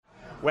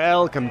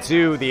Welcome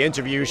to the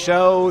interview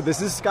show.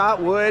 This is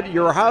Scott Wood,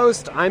 your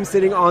host. I'm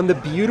sitting on the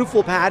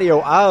beautiful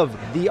patio of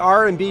the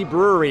R&B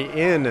Brewery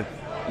in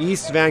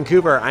East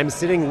Vancouver. I'm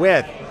sitting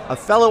with a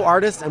fellow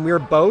artist, and we're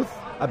both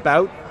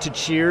about to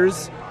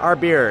cheers our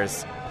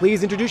beers.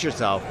 Please introduce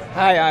yourself.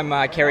 Hi, I'm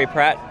Cary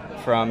Pratt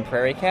from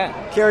Prairie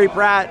Cat. Cary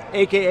Pratt,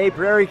 a.k.a.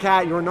 Prairie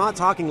Cat. You're not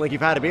talking like you've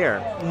had a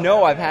beer.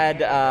 No, I've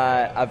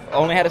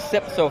only had a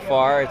sip so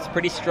far. It's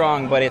pretty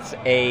strong, but it's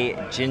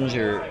a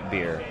ginger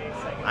beer.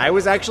 I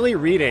was actually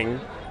reading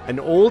an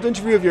old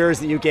interview of yours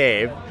that you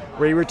gave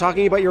where you were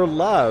talking about your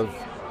love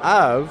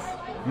of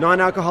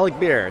non-alcoholic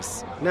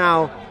beers.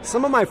 Now,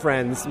 some of my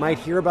friends might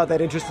hear about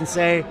that interest and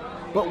say,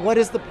 but what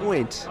is the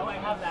point?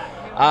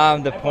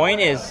 The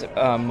point is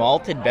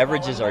malted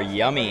beverages are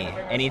yummy.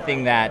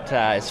 Anything that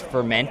is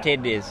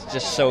fermented is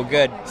just so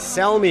good.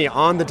 Sell me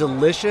on the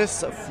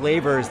delicious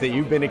flavors that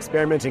you've been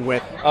experimenting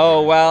with.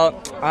 Oh,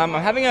 well, I'm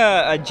having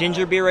a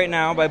ginger beer right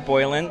now by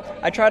Boylan.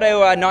 I try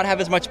to not have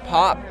as much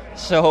pop,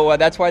 so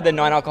that's why the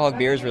non-alcoholic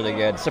beer is really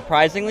good.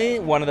 Surprisingly,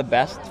 one of the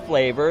best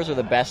flavors or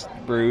the best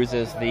brews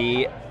is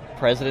the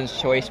President's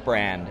Choice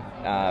brand.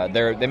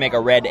 They make a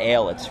red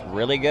ale. It's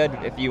really good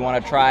if you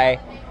want to try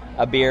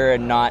a beer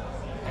and not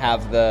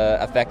have the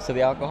effects of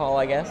the alcohol,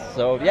 I guess.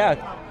 So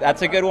yeah,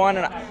 that's a good one.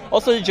 And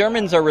also the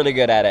Germans are really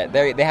good at it.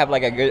 They have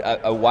like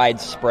a wide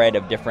spread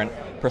of different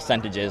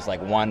percentages,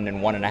 like 1 and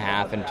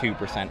 1.5 and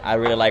 2%. I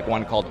really like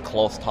one called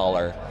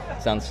Klostaller.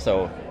 Sounds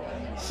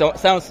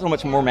so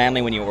much more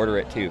manly when you order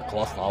it too.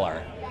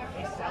 Klostaller.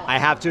 I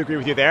have to agree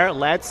with you there.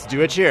 Let's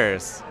do a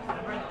cheers.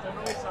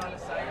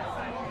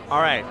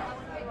 All right.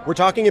 We're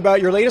talking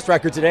about your latest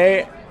record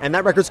today, and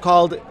that record's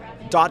called ...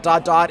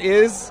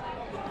 Is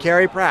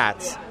Cary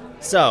Pratt.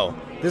 So,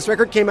 this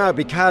record came out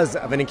because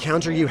of an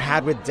encounter you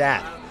had with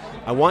death.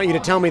 I want you to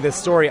tell me this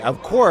story,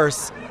 of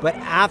course, but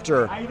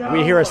after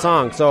we hear a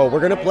song. So, we're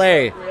going to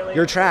play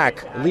your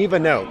track, Leave a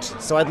Note.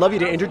 So, I'd love you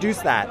to introduce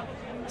that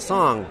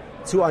song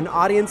to an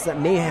audience that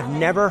may have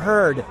never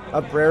heard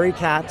of Prairie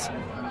Cat,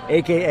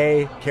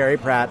 a.k.a. Cary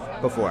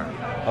Pratt, before.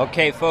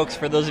 Okay, folks,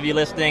 for those of you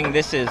listening,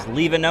 this is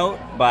Leave a Note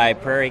by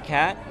Prairie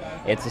Cat.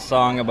 It's a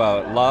song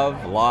about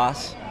love,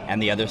 loss,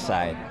 and the other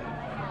side.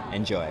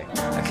 Enjoy.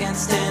 I can't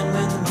stand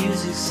when the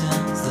music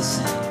sounds the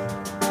same.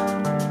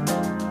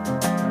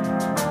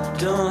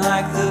 Don't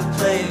like the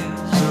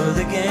players or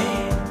the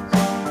games.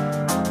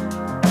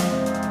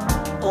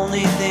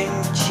 Only thing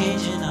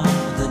changing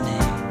are the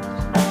names.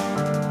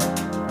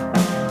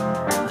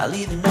 I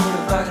leave a note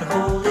if I could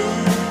hold it.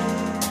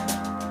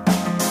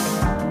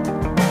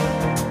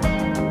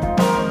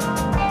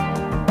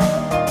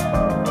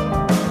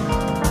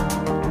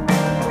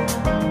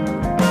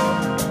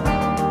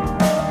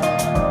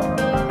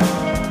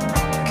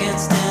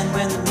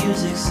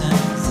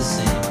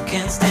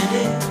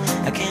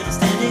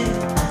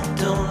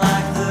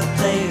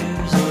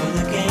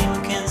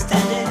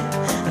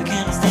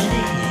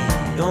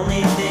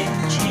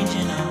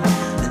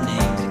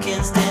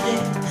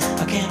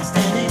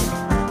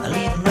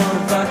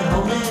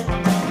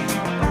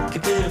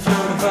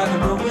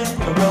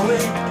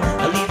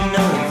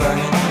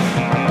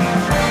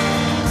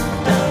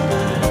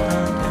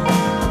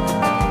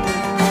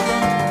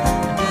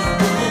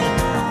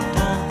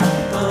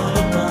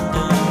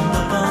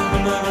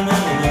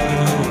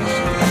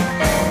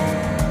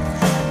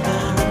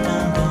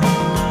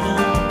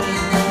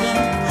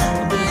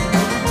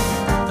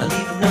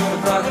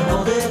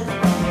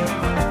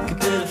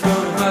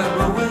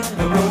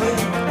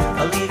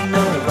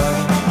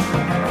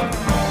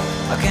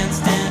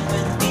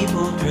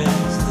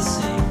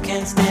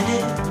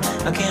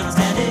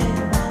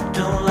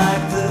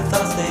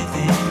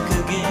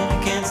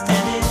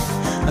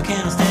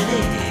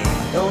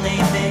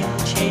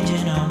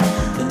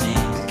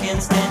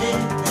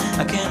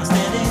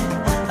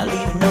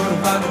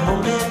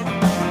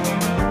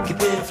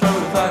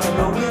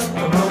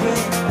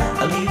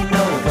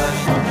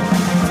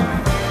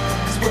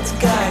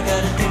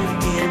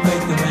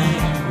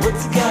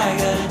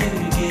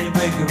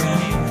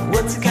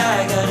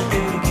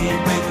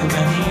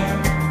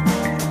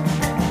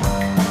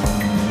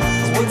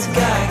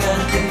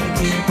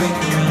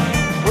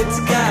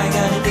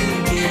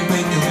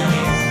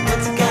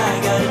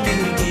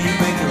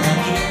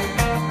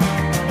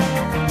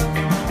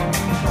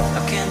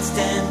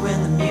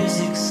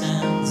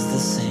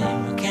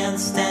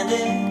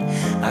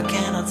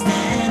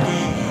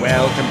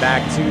 Welcome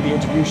back to the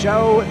interview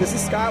show. This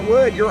is Scott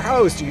Wood, your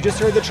host. You just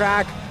heard the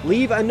track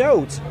Leave a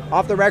Note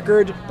off the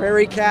record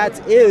Prairie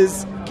Cat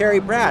Is Cary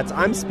Pratt.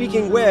 I'm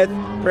speaking with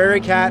Prairie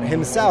Cat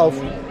himself,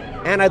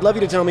 and I'd love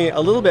you to tell me a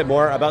little bit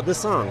more about this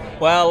song.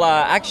 Well,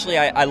 actually,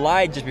 I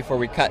lied just before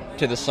we cut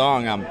to the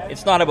song.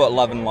 It's not about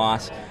love and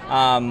loss.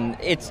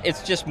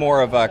 It's just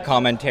more of a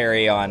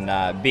commentary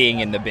on being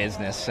in the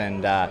business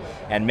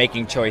and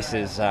making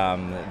choices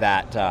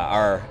that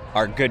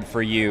are good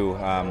for you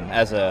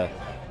as a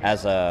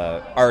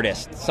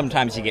artist.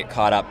 Sometimes you get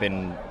caught up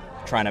in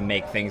trying to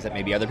make things that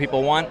maybe other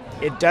people want.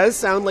 It does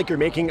sound like you're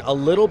making a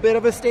little bit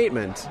of a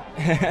statement.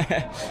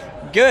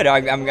 Good.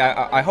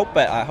 I hope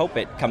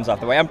it comes off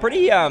the way. I'm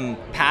pretty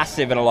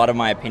passive in a lot of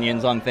my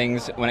opinions on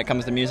things when it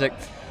comes to music.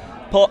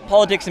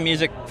 Politics and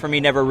music for me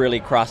never really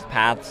crossed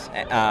paths,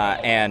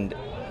 and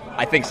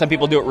I think some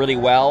people do it really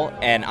well,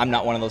 and I'm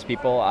not one of those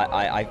people.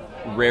 I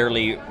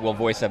rarely will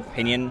voice an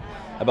opinion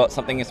about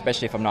something,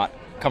 especially if I'm not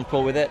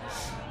comfortable with it.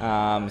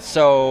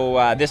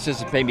 So this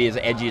is maybe as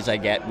edgy as I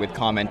get with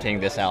commenting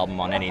this album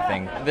on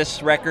anything.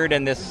 This record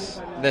and this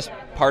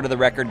part of the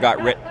record got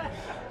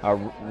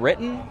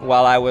written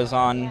while I was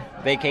on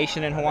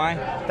vacation in Hawaii.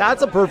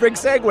 That's a perfect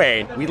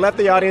segue. We left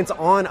the audience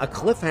on a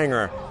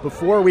cliffhanger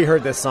before we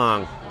heard this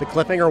song. The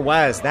cliffhanger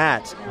was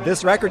that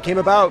this record came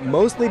about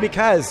mostly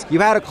because you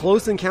had a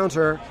close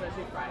encounter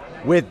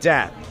with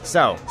death.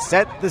 So,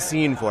 set the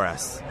scene for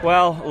us.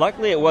 Well,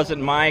 luckily it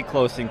wasn't my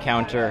close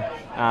encounter.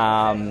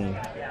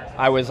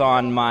 I was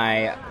on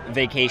my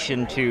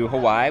vacation to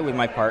Hawaii with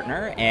my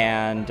partner,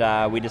 and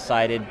we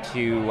decided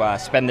to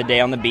spend the day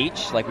on the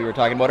beach, like we were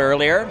talking about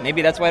earlier.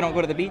 Maybe that's why I don't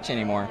go to the beach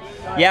anymore.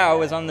 Yeah, I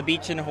was on the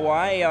beach in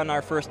Hawaii on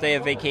our first day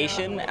of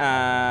vacation,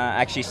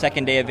 actually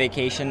second day of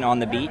vacation on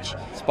the beach.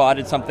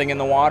 Spotted something in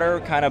the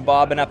water, kind of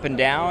bobbing up and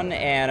down,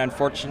 and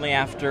unfortunately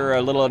after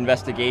a little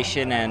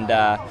investigation and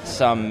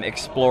some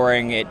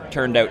exploring, it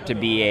turned out to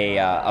be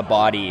a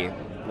body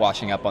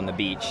washing up on the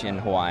beach in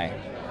Hawaii.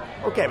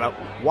 Okay, but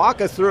walk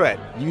us through it.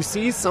 You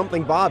see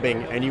something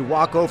bobbing, and you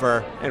walk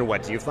over, and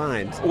what do you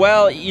find?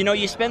 Well,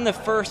 you spend the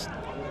first,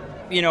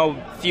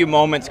 few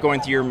moments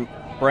going through your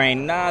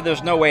brain,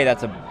 there's no way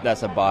that's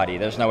a body.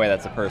 There's no way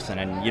that's a person.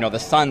 And, the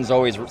sun's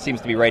always seems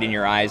to be right in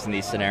your eyes in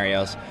these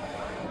scenarios.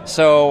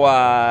 So,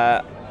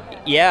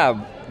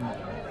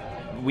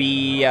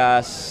 we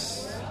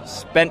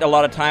spent a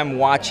lot of time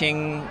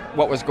watching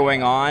what was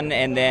going on,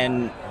 and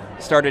then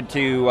started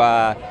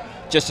to,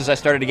 just as I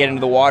started to get into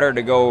the water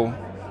to go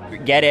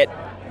get it,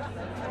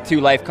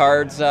 2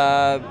 lifeguards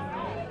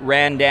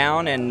ran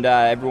down, and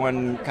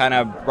everyone kind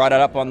of brought it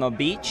up on the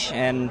beach,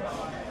 and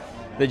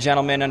the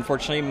gentleman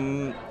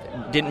unfortunately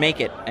didn't make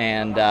it,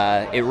 and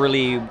it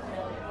really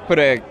put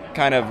a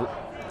kind of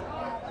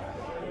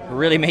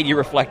really made you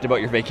reflect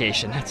about your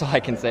vacation. That's all I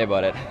can say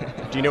about it.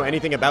 Do you know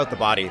anything about the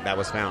body that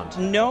was found?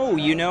 No,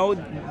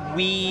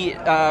 we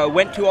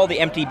went to all the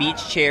empty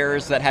beach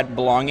chairs that had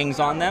belongings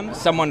on them.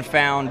 Someone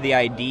found the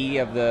ID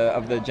of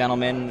the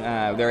gentleman.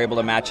 They were able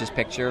to match his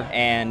picture,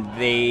 and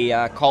they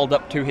called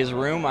up to his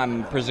room.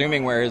 I'm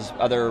presuming where his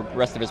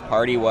rest of his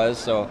party was.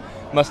 So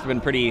must have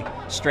been pretty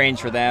strange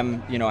for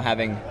them,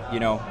 having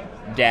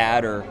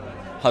dad or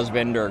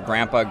husband or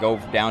grandpa go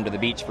down to the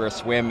beach for a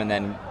swim and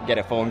then get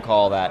a phone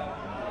call that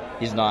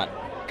he's not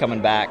coming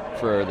back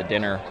for the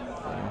dinner.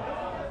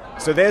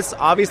 So this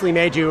obviously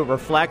made you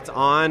reflect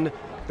on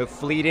the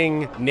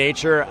fleeting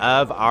nature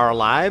of our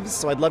lives.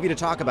 So I'd love you to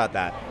talk about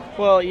that.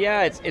 Well,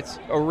 yeah, it's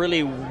a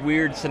really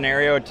weird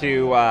scenario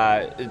to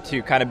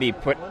kind of be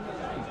put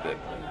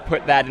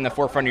that in the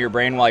forefront of your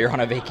brain while you're on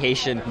a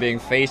vacation, being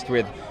faced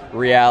with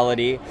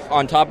reality.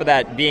 On top of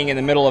that, being in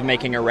the middle of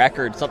making a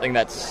record, something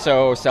that's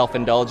so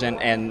self-indulgent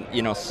and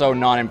so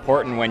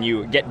non-important when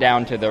you get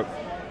down to the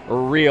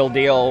real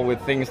deal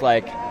with things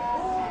like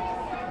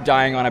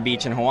dying on a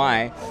beach in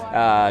Hawaii,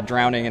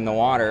 drowning in the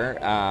water,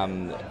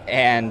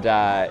 and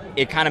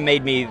it kind of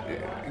made me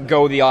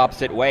go the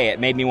opposite way. It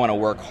made me want to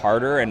work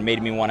harder and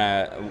made me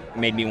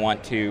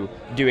want to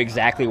do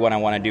exactly what I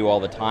want to do all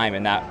the time,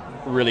 and that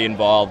really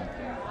involved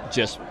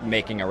just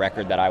making a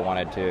record that I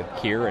wanted to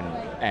hear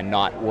and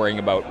not worrying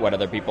about what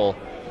other people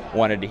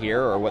wanted to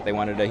hear or what they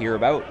wanted to hear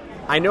about.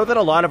 I know that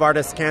a lot of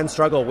artists can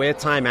struggle with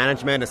time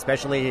management,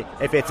 especially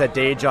if it's a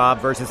day job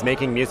versus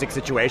making music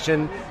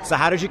situation. So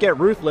how did you get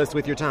ruthless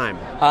with your time?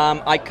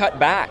 I cut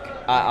back.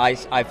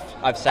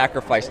 I've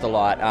sacrificed a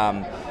lot.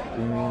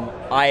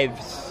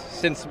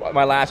 Since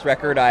my last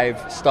record,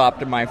 I've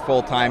stopped my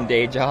full-time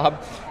day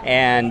job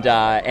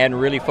and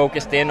really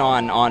focused in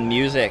on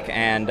music.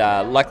 And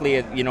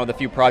luckily, the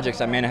few projects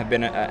I'm in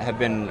have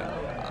been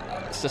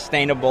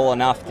sustainable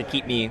enough to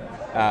keep me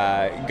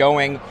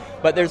going.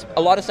 But there's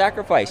a lot of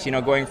sacrifice,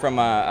 going from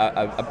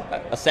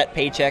a set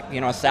paycheck,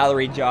 a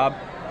salary job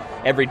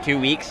every 2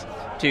 weeks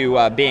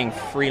to being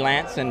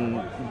freelance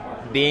and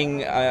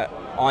being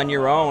on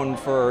your own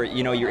for,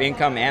 your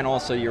income and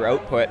also your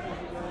output.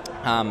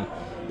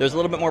 There's a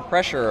little bit more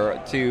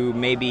pressure to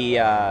maybe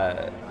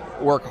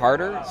work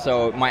harder.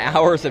 So my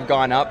hours have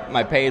gone up,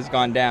 my pay has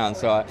gone down.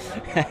 So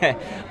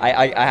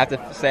I have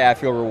to say I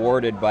feel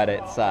rewarded, but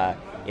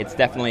it's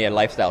definitely a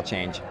lifestyle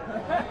change.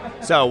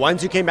 So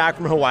once you came back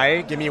from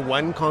Hawaii, give me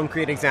one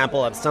concrete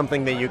example of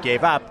something that you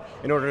gave up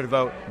in order to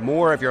devote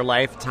more of your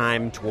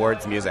lifetime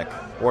towards music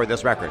or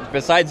this record.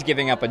 Besides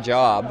giving up a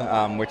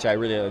job, which I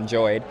really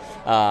enjoyed,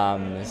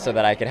 so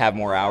that I could have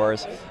more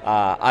hours,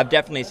 I've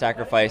definitely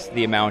sacrificed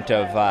the amount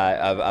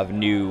of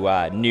new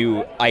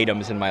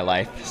items in my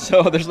life.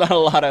 So there's not a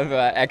lot of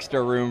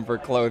extra room for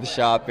clothes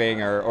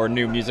shopping or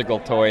new musical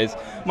toys.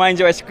 Mind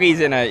you, I squeeze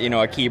in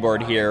a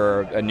keyboard here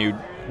or a new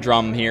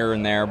drum here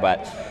and there, but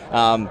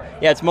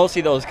it's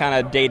mostly those kind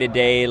of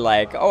day-to-day,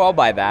 like, oh, I'll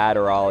buy that,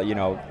 or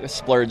I'll,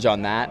 splurge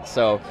on that.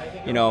 So,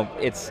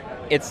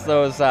 it's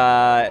those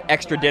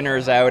extra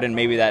dinners out and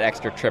maybe that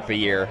extra trip a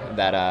year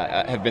that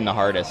have been the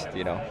hardest,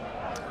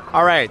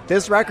 All right,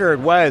 this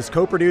record was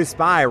co-produced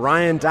by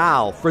Ryan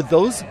Dahle. For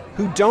those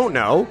who don't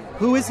know,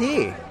 who is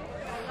he?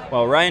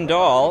 Well, Ryan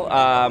Dahle,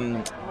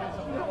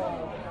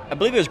 I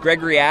believe it was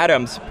Gregory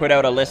Adams put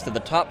out a list of the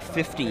top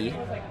 50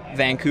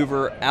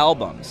 Vancouver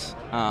albums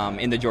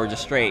in the Georgia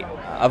Strait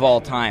of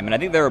all time, and I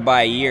think they were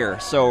by a year.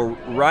 So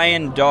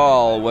Ryan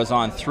Dahle was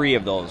on 3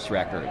 of those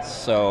records.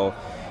 So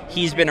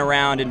he's been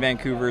around in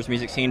Vancouver's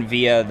music scene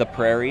via the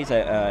Prairies.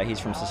 He's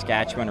from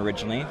Saskatchewan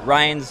originally.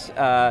 Ryan's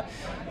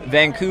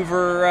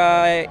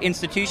Vancouver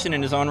institution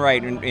in his own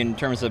right in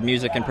terms of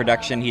music and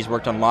production. He's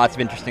worked on lots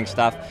of interesting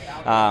stuff,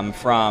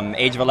 from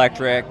Age of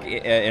Electric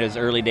in his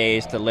early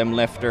days to Limb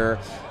Lifter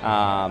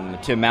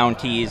to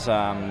Mounties,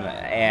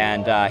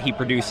 and he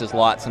produces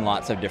lots and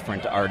lots of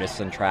different artists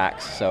and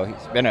tracks. So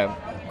he's been a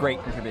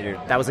great contributor.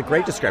 That was a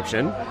great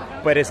description,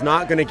 but it's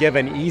not going to give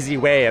an easy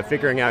way of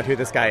figuring out who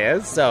this guy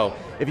is. So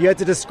if you had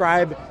to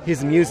describe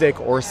his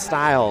music or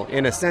style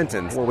in a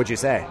sentence, what would you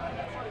say?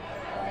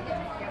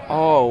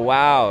 Oh,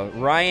 wow.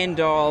 Ryan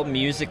Dahle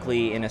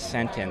musically in a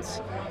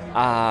sentence.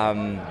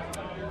 Pop,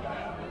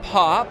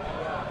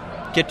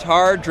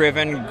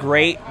 guitar-driven,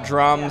 great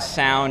drum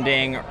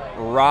sounding,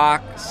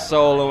 rock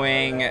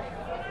soloing,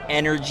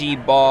 energy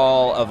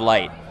ball of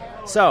light.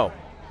 So,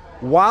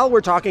 while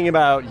we're talking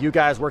about you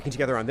guys working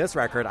together on this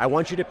record, I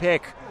want you to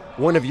pick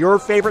one of your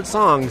favorite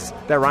songs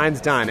that Ryan's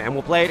done, and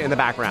we'll play it in the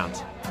background.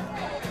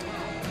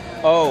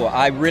 Oh,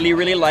 I really,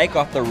 really like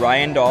off the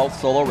Ryan Dahle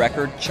solo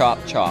record, Chop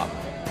Chop.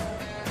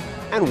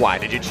 And why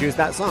did you choose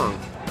that song?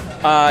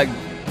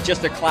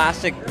 Just a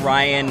classic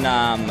Ryan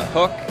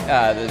hook,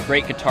 the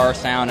great guitar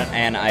sound,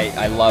 and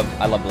I love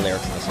the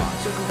lyrics in the song.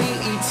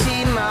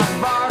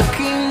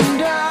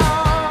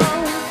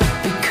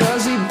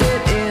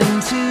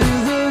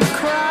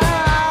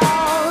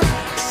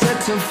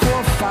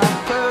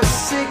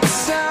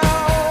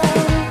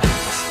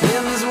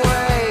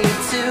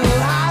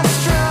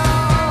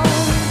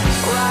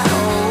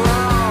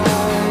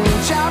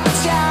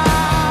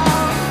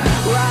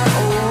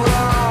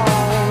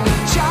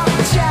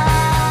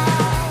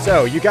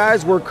 So, you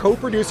guys were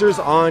co-producers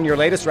on your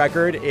latest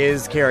record,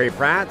 Is Cary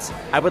Pratt.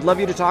 I would love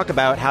you to talk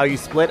about how you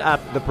split up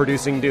the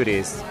producing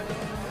duties.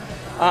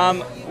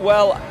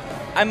 Well,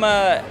 I'm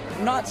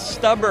not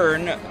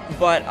stubborn,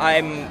 but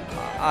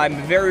I'm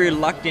very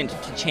reluctant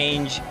to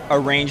change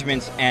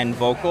arrangements and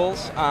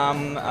vocals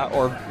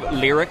or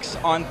lyrics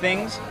on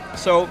things.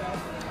 So,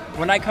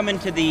 when I come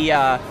into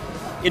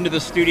the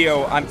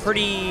studio, I'm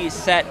pretty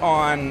set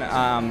on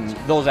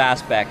those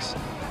aspects.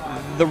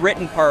 The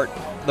writing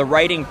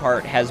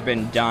part has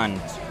been done.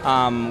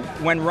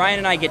 When Ryan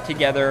and I get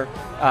together,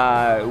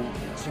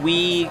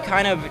 we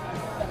kind of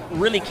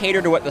really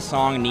cater to what the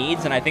song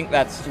needs, and I think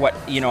that's what,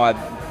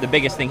 the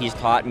biggest thing he's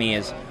taught me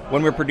is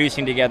when we're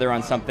producing together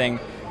on something,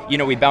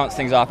 we bounce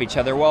things off each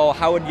other. Well,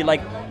 how would you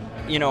like,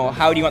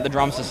 how do you want the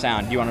drums to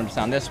sound? Do you want them to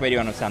sound this way? Do you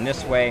want them to sound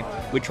this way?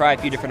 We try a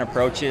few different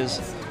approaches.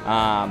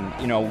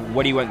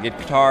 What do you want the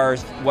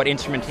guitars? What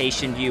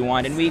instrumentation do you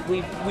want? And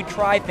we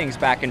try things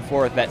back and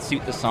forth that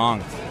suit the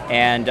song.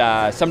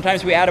 And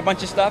sometimes we add a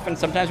bunch of stuff, and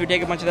sometimes we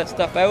take a bunch of that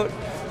stuff out.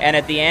 And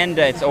at the end,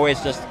 it's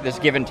always just this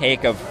give and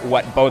take of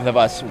what both of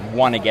us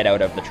want to get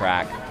out of the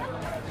track.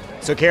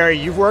 So, Cary,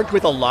 you've worked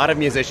with a lot of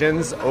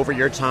musicians over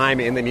your time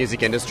in the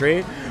music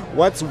industry.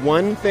 What's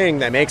one thing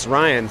that makes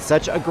Ryan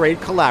such a great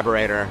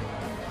collaborator?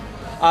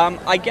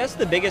 I guess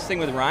the biggest thing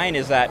with Ryan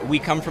is that we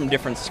come from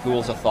different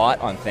schools of thought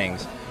on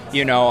things.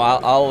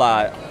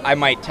 I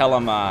might tell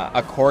him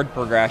a chord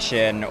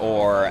progression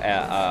or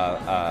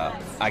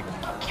a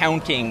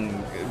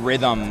counting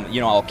rhythm.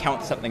 I'll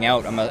count something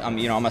out.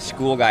 I'm a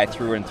school guy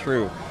through and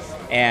through,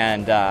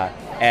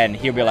 and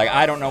he'll be like,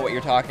 I don't know what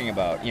you're talking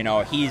about.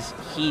 He's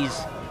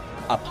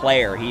a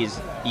player. He's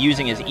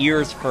using his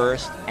ears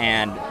first,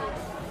 and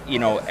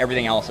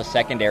everything else is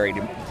secondary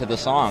to the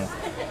song.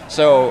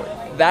 So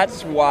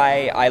that's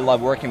why I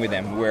love working with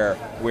him.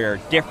 We're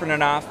different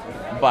enough,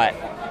 but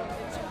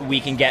we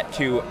can get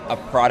to a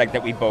product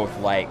that we both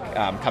like,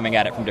 coming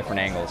at it from different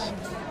angles.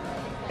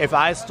 If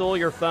I stole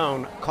your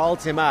phone,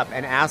 called him up,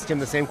 and asked him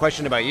the same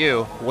question about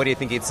you, what do you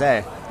think he'd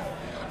say?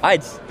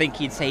 I'd think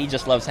he'd say he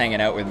just loves hanging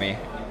out with me.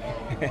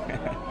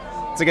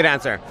 It's a good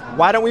answer.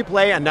 Why don't we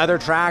play another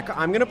track?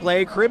 I'm going to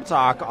play Crib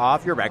Talk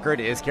off your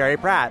record, Is Cary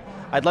Pratt.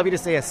 I'd love you to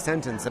say a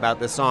sentence about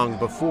this song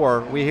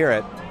before we hear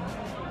it.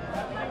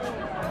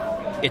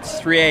 It's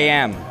 3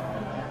 a.m.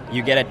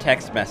 You get a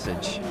text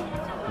message.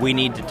 We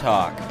need to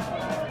talk.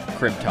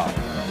 Crib Talk.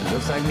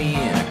 Looks like me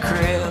in a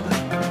crib.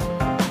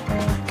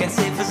 Can't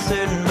say for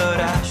certain, but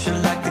I sure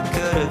like the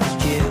cut of his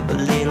jib. A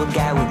little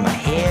guy with my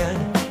head.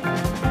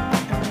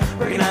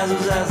 Recognize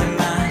those eyes like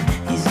mine.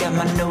 He's got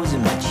my nose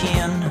and my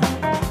chin.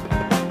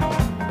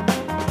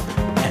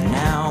 And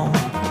now,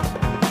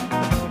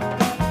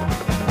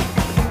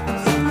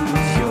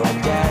 who's your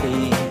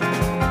daddy?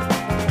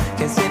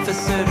 Can't say for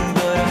certain.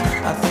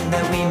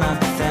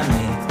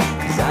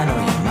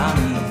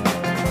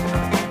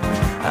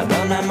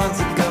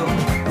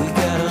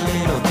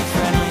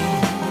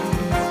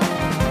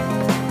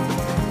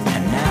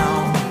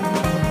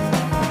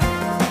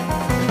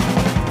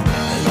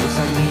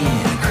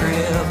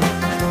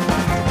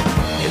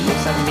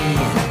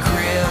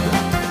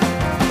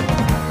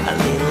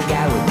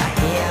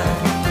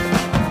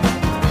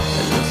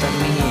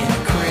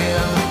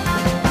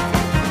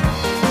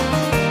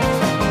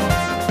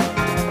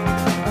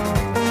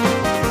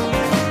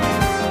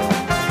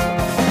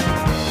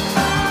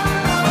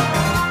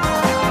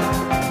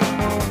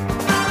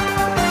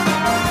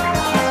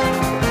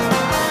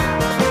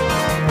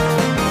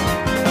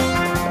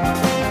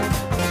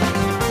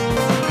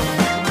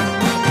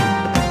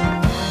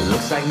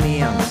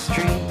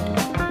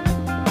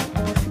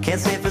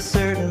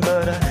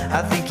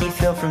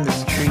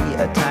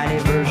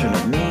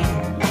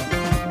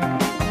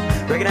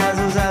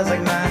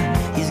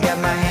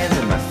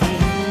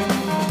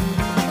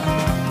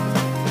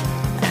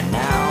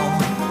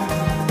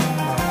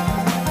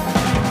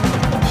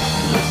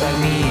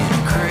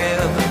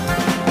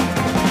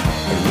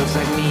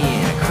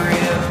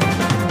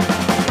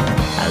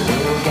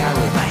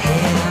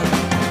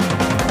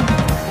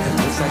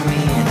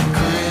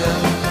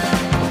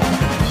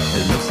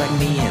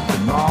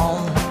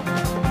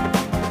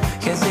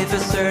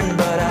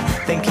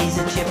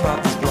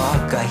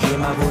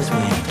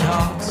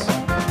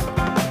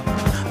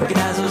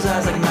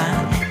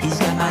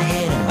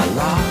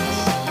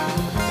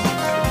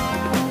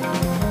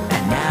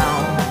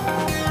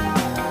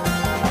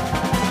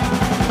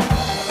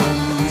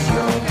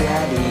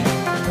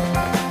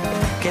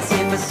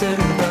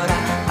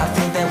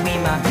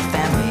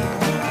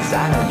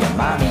 I know your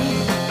mommy.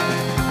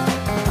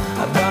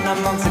 About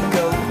 9 months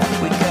ago,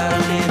 we got a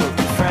little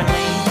too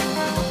friendly.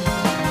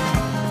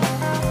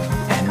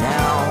 And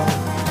now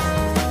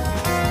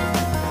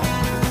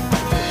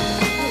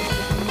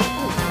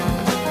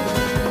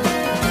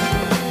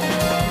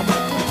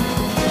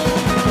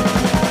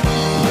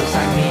looks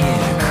like me in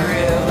a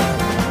crib,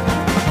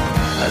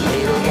 a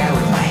little guy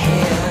with my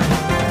head.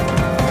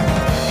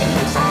 It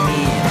looks like me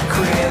in a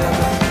crib,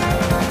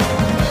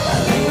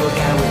 a little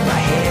guy with my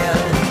head.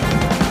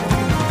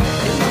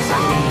 It looks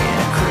like me in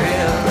a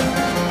crib.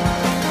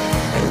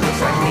 It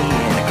looks like me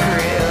in a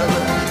crib.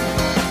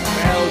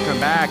 Welcome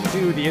back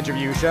to the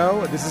interview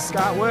show. This is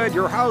Scott Wood,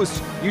 your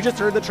host. You just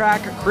heard the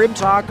track Crib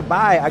Talk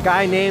by a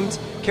guy named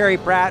Cary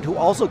Pratt, who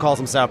also calls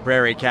himself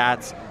Prairie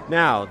Cat.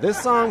 Now, this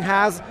song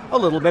has a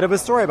little bit of a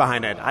story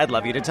behind it. I'd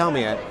love you to tell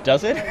me it.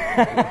 Does it?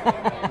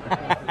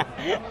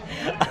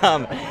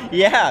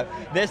 Yeah,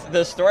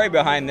 the story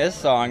behind this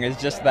song is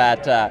just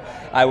that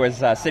I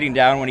was sitting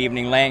down one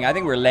evening I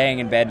think we were laying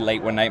in bed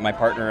late one night, my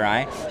partner and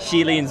I.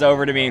 She leans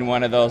over to me in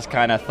one of those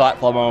kind of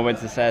thoughtful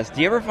moments and says,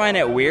 "Do you ever find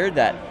it weird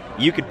that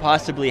you could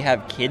possibly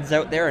have kids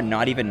out there and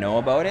not even know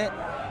about it?"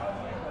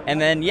 And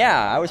then,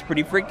 yeah, I was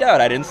pretty freaked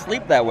out. I didn't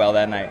sleep that well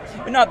that night.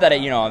 But not that,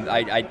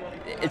 I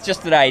it's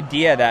just the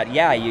idea that,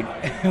 yeah, you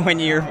when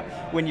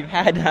you've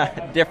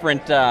had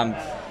different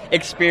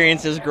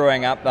experiences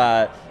growing up,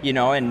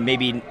 and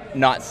maybe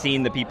not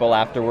seeing the people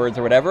afterwards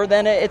or whatever,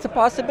 then it's a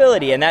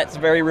possibility, and that's a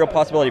very real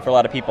possibility for a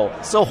lot of people.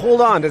 So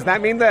hold on, does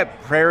that mean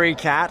that Prairie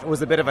Cat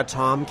was a bit of a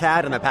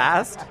tomcat in the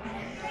past?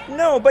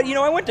 No, but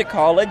I went to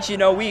college.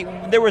 There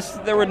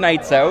were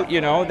nights out.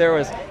 There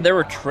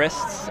were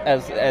trysts,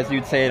 as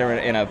you'd say it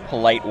in a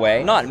polite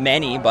way. Not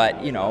many, but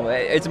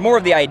it's more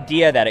of the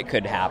idea that it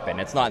could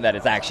happen. It's not that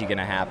it's actually going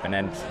to happen.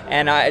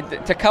 And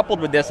coupled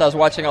with this, I was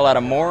watching a lot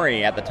of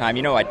Maury at the time.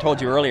 I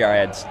told you earlier I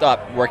had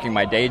stopped working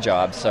my day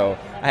job, so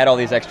I had all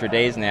these extra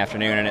days in the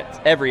afternoon, and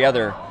it's every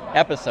other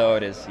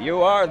episode is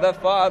 "You are the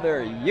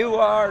father, you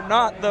are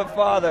not the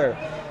father,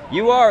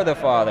 you are the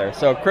father."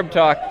 So Crib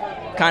Talk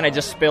kind of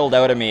just spilled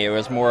out of me. I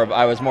was more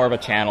of a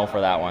channel for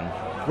that one.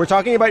 We're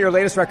talking about your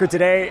latest record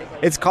today.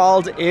 It's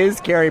called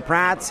Is Cary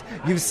Pratt.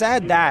 You've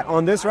said that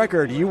on this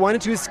record you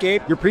wanted to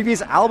escape your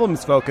previous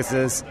album's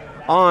focuses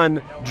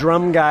on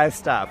drum guy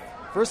stuff.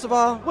 First of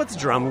all, what's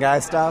drum guy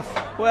stuff?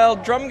 Well,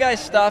 drum guy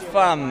stuff,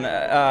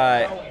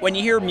 when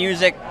you hear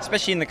music,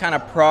 especially in the kind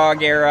of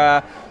prog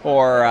era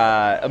or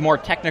a more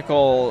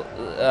technical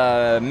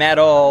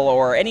metal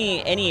or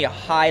any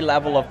high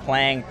level of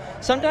playing,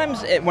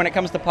 sometimes when it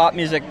comes to pop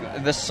music,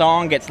 the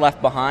song gets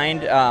left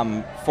behind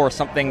for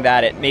something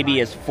that it maybe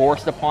is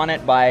forced upon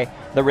it by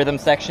the rhythm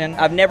section.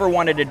 I've never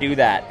wanted to do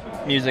that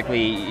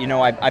musically.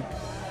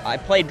 I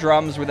play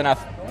drums with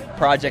enough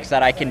projects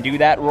that I can do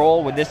that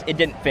role. With this, it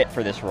didn't fit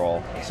for this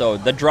role. So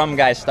the drum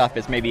guy stuff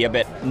is maybe a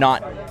bit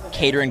not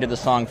catering to the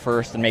song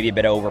first and maybe a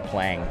bit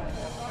overplaying.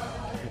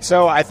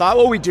 So I thought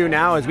what we'd do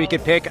now is we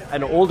could pick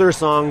an older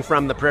song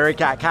from the Prairie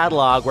Cat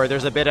catalog where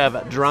there's a bit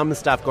of drum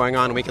stuff going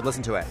on and we could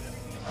listen to it.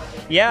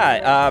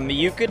 Yeah,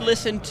 you could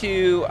listen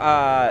to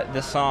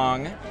the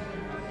song.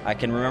 I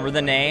can remember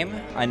the name.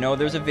 I know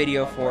there's a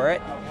video for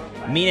it.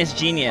 Meanest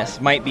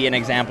Genius might be an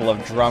example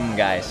of drum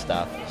guy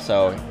stuff.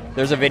 So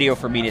there's a video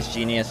for Meanest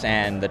Genius,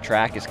 and the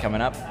track is coming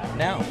up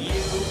now. You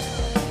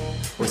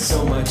were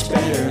so much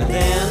better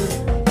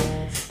than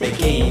they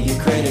gave you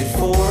credit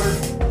for.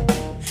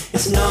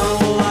 It's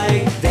not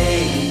like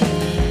they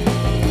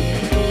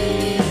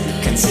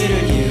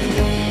considered you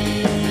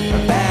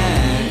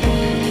bad.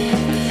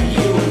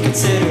 You were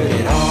considered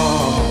it all.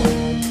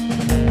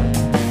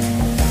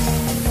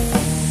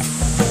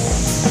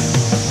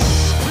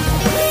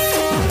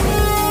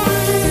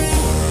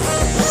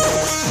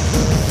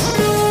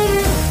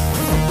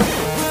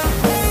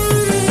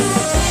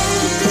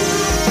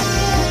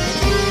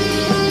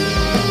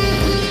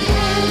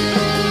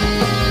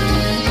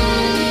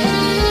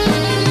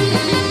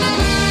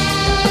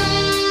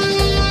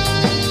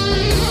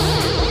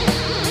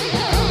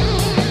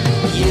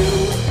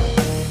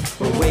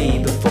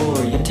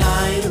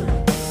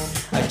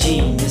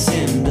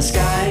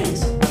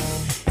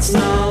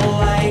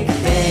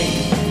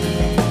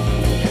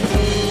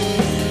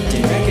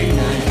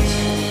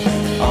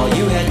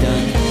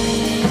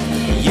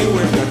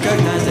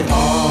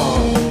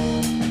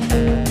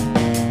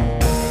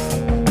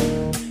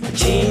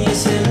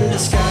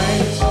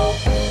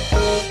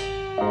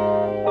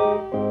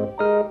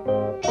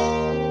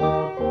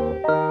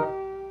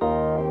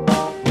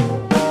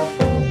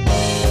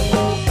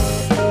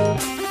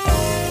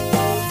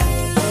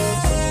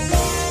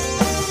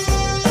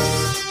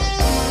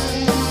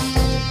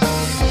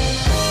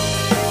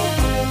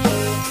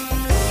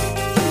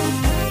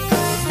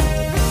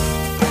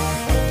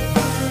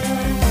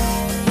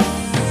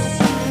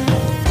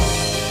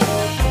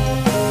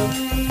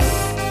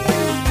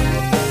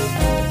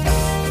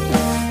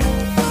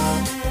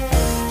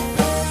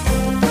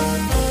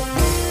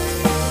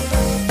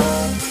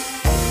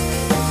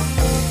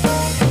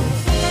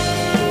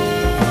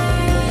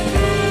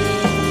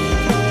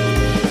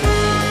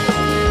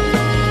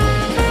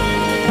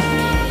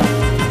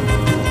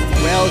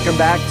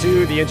 Welcome back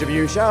to the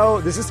interview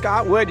show. This is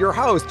Scott Wood, your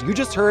host. You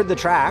just heard the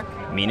track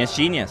Meanest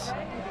Genius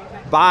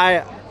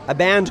by a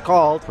band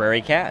called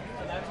Prairie Cat.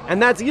 And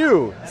that's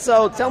you.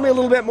 So tell me a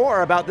little bit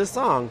more about this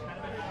song.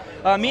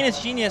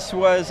 Meanest Genius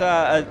was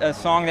a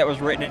song that was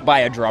written by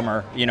a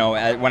drummer,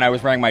 when I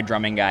was wearing my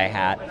drumming guy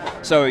hat.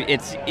 So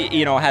it's,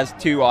 has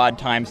 2 odd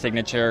time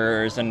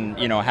signatures and,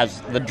 has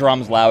the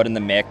drums loud in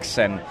the mix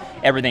and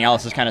everything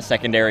else is kind of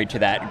secondary to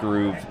that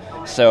groove.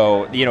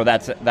 So,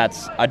 that's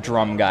a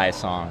drum guy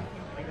song.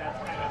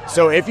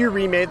 So if you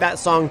remade that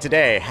song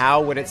today,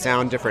 how would it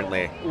sound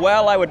differently?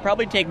 Well, I would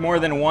probably take more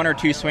than 1 or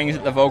 2 swings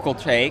at the vocal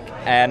take,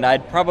 and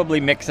I'd probably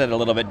mix it a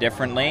little bit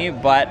differently.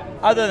 But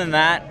other than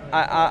that,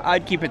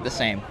 I'd keep it the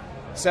same.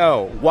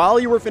 So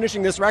while you were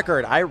finishing this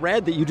record, I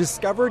read that you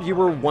discovered you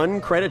were 1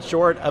 credit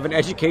short of an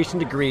education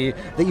degree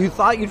that you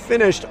thought you'd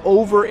finished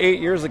over 8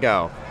 years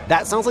ago.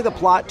 That sounds like the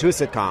plot to a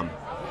sitcom.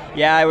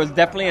 Yeah, it was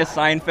definitely a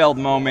Seinfeld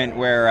moment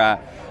where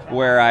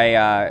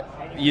I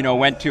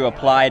went to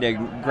apply to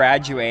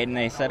graduate, and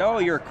they said, "Oh,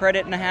 you're a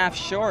credit and a half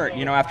short."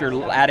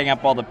 After adding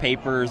up all the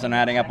papers and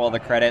adding up all the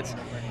credits,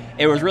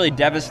 it was really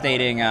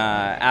devastating.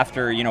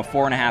 After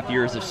 4.5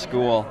 years of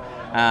school,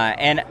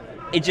 and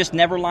it just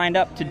never lined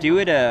up to do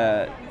it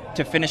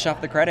to finish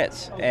off the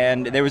credits,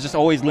 and there was just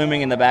always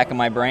looming in the back of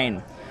my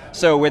brain.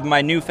 So with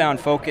my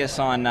newfound focus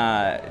on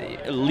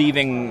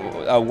leaving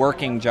a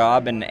working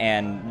job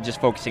and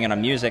just focusing on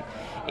music,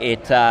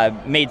 it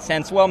made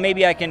sense. Well,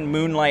 maybe I can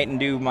moonlight and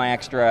do my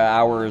extra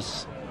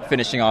hours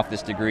finishing off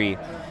this degree.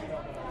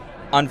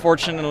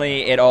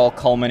 Unfortunately, it all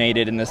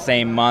culminated in the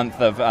same month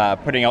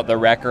of putting out the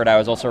record. I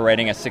was also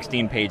writing a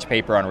 16-page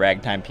paper on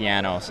ragtime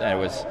pianos, and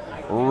it was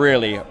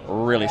really,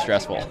 really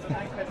stressful.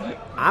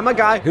 I'm a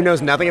guy who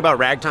knows nothing about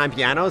ragtime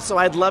pianos, so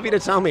I'd love you to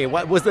tell me,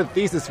 what was the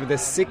thesis for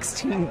this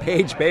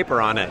 16-page paper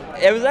on it?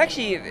 It was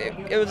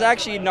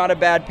actually not a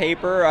bad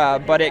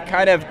paper, but it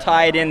kind of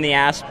tied in the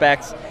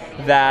aspects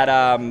that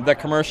the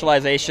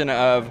commercialization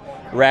of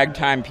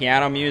ragtime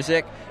piano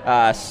music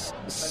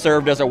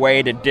served as a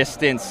way to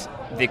distance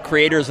the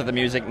creators of the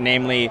music,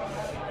 namely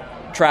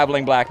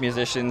traveling black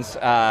musicians,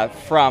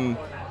 from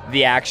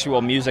the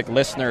actual music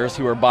listeners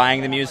who were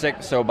buying the music.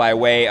 So by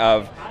way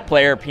of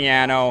player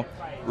piano,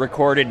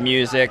 recorded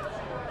music,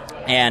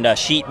 and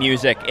sheet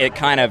music, it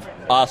kind of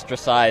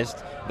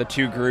ostracized the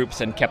 2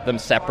 groups and kept them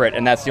separate,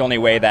 and that's the only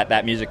way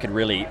that music could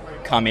really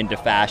come into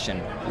fashion.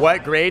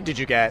 What grade did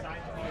you get?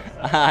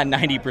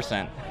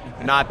 90%.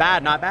 Not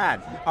bad, not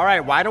bad. All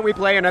right, why don't we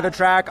play another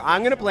track?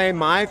 I'm going to play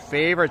my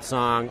favorite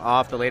song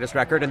off the latest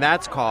record, and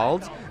that's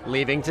called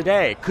Leaving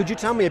Today. Could you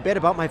tell me a bit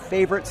about my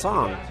favorite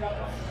song?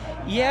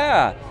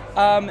 Yeah,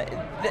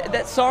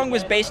 that song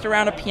was based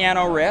around a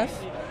piano riff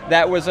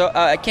that was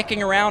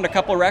kicking around a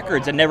couple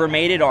records and never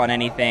made it on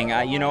anything.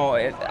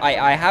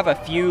 I have a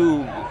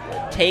few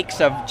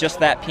takes of just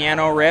that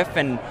piano riff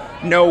and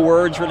no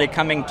words really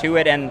coming to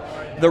it, and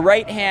the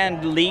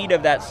right-hand lead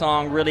of that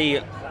song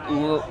really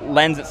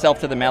lends itself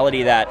to the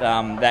melody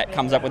that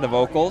comes up with the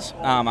vocals.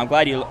 I'm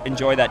glad you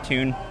enjoy that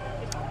tune.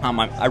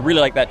 I really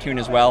like that tune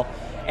as well.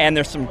 And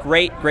there's some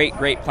great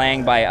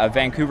playing by a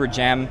Vancouver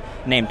gem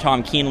named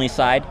Tom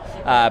Keenlyside,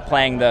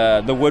 playing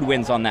the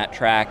woodwinds on that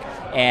track.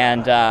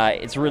 And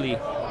it's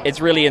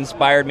really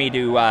inspired me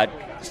to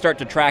start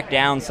to track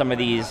down some of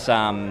these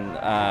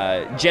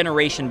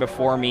generation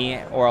before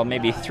me, or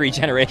maybe 3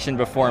 generation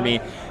before me,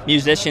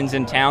 musicians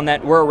in town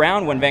that were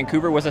around when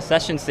Vancouver was a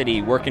session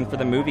city working for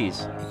the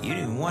movies. You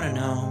didn't want to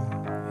know,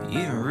 you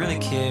didn't really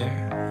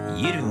care,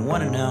 you didn't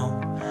want to know,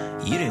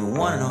 you didn't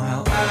want to know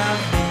how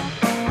I've been,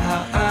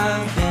 how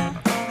I've been,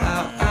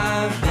 how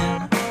I've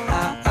been,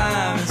 how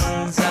I've been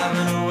since I've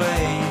been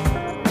away.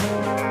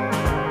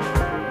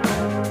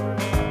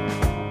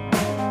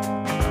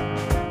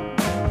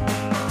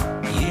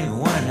 You didn't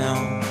want to know,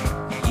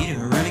 you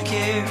didn't really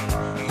care,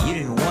 you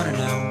didn't want to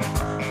know,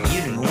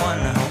 you didn't want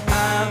to know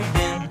how I've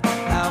been,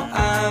 how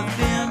I've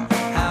been,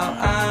 how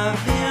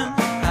I've been,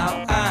 how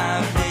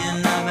I've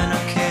been, I've been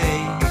okay.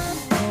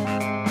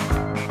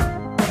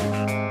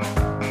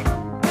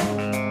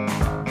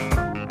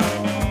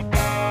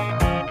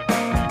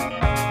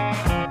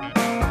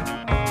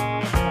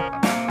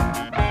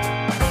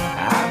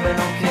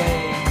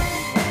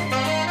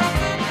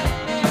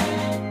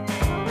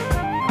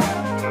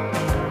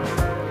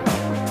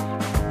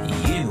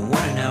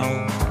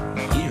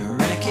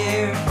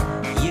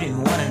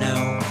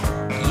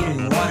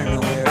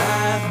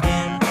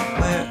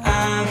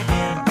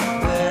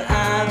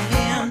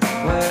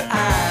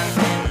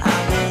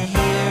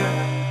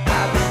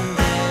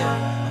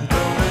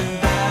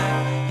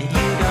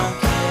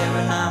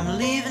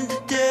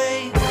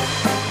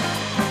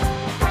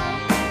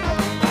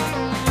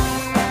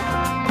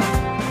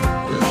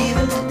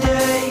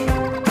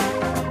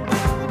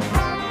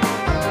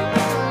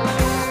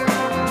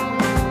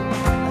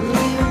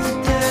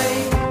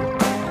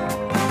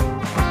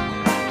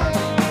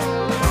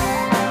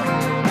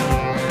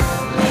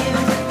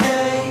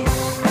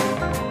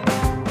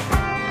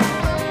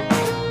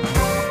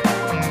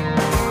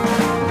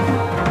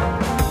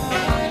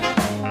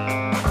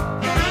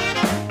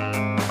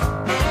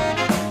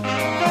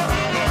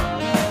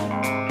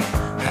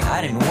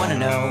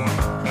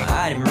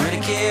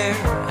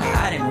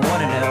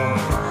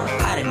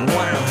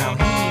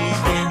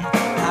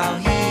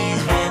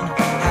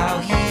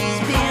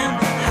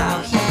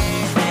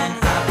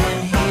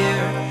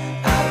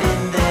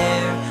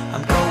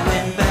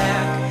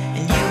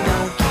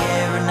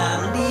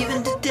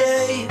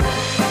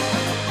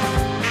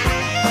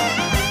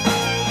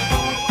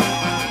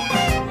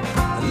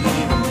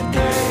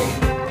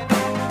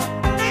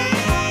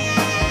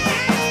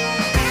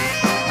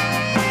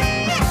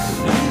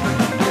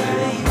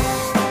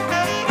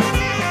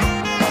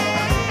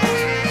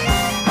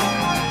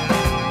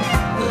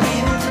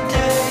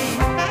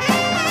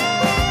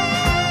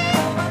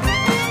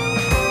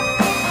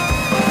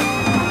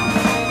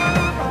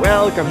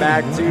 Welcome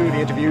back to the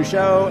interview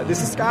show.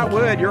 This is Scott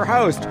Wood, your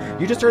host.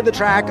 You just heard the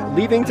track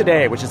Leaving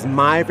Today, which is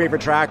my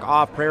favorite track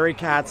off Prairie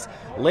Cat's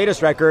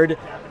latest record,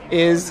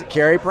 Is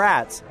Cary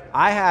Pratt.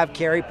 I have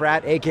Cary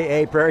Pratt,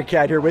 a.k.a. Prairie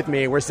Cat, here with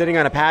me. We're sitting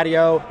on a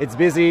patio. It's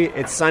busy.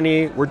 It's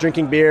sunny. We're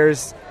drinking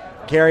beers.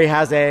 Cary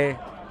has a...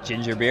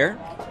 ginger beer.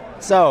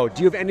 So,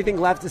 do you have anything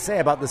left to say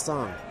about this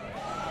song?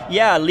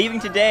 Yeah,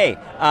 Leaving Today.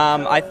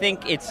 I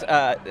think it's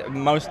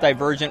most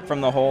divergent from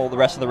the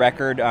rest of the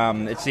record.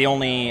 It's the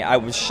only... I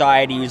was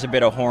shy to use a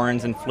bit of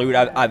horns and flute.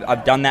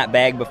 I've done that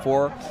bag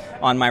before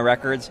on my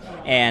records,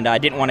 and I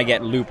didn't want to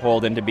get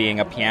loopholed into being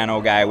a piano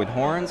guy with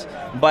horns.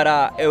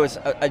 But it was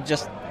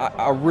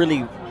a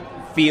really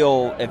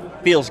it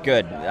feels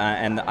good,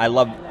 and I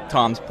love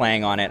Tom's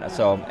playing on it.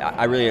 So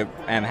I really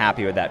am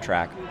happy with that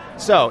track.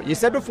 So, you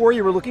said before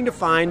you were looking to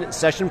find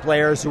session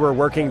players who were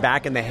working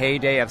back in the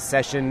heyday of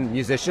session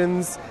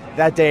musicians.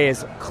 That day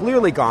is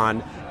clearly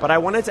gone, but I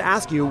wanted to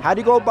ask you, how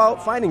do you go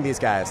about finding these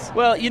guys?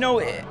 Well,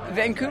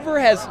 Vancouver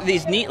has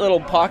these neat little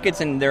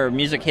pockets in their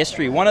music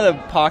history. One of the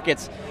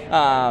pockets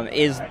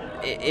is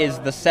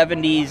the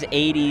 70s,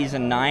 80s,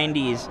 and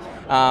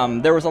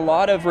 90s. There was a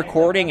lot of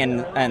recording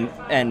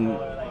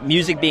and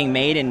music being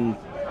made in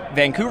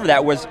Vancouver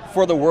that was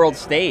for the world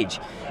stage.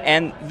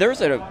 And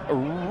there's a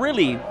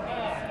really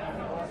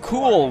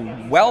cool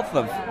wealth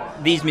of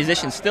these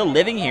musicians still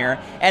living here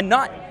and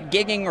not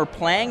gigging or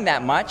playing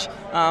that much,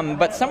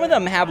 but some of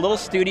them have little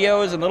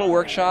studios and little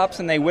workshops,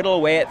 and they whittle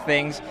away at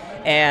things,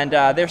 and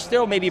they're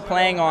still maybe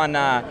playing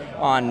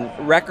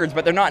on records,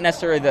 but they're not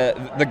necessarily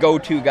the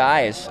go-to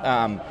guys,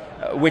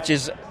 which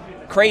is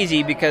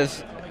crazy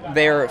because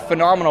they're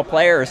phenomenal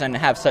players and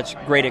have such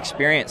great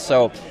experience.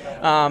 So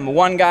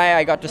one guy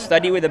I got to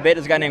study with a bit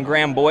is a guy named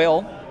Graham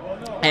Boyle.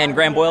 And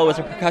Graham Boyle was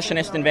a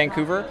percussionist in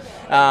Vancouver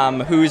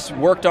who's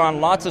worked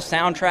on lots of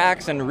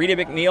soundtracks and Rita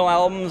McNeil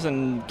albums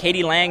and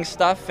Katie Lang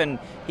stuff. And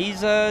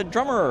he's a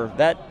drummer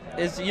that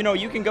is,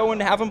 you can go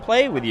and have him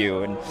play with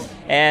you.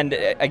 And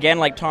again,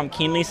 like Tom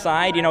Keenly's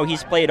side,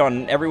 he's played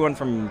on everyone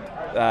from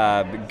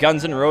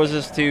Guns N'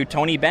 Roses to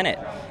Tony Bennett.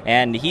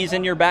 And he's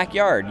in your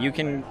backyard. You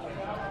can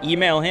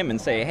email him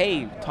and say,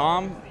 hey,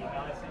 Tom,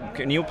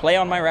 can you play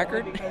on my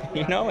record?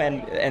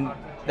 And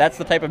that's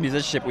the type of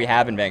musicianship we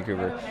have in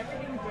Vancouver.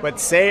 But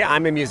say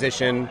I'm a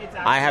musician,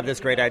 I have this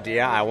great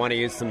idea, I want to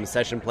use some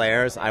session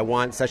players, I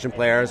want session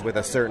players with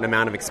a certain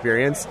amount of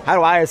experience. How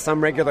do I, as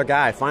some regular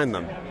guy, find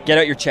them? Get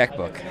out your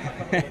checkbook.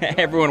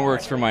 Everyone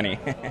works for money.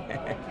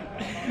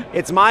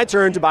 It's my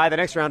turn to buy the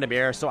next round of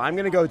beer, so I'm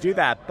going to go do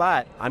that,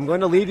 but I'm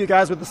going to leave you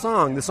guys with the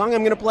song. The song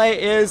I'm going to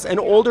play is an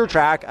older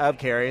track of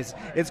Cary's.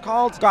 It's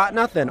called Got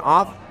Nothin,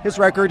 off his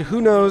record,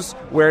 Who Knows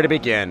Where to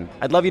Begin.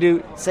 I'd love you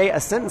to say a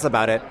sentence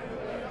about it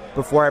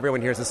before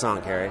everyone hears the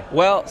song, Cary.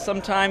 Well,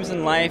 sometimes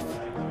in life,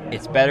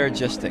 it's better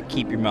just to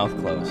keep your mouth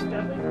closed.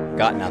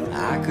 Got nothing.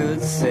 I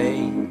could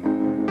say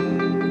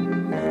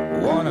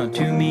one or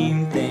two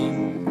mean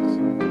things,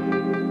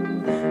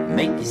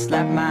 make you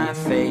slap my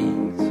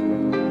face.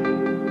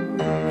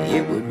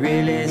 It would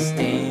really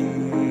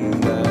sting,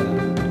 but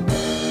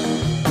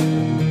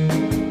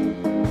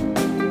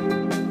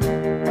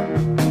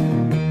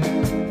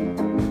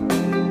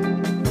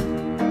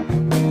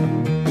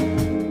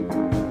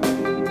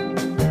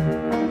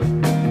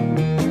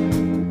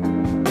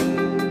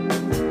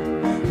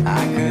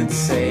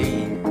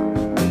say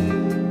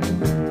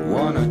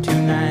one or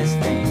two nice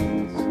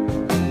things,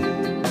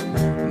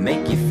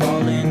 make you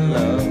fall in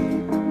love,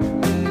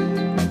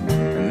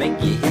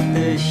 make you hit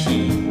the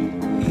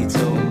sheets.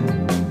 Oh,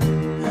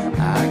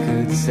 I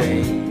could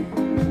say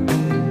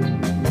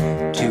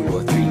two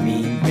or three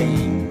mean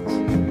things,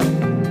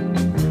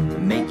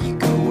 make you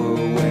go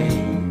away,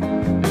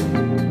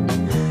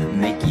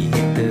 make you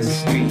hit the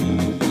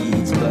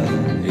streets. But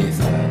if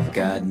I've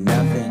got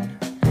nothing,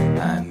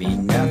 I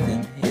mean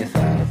nothing. If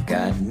I've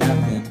got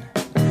nothing,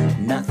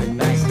 nothing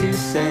nice to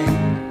say,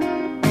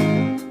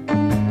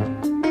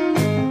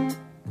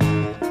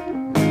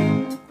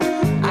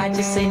 I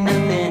just say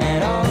nothing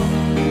at all.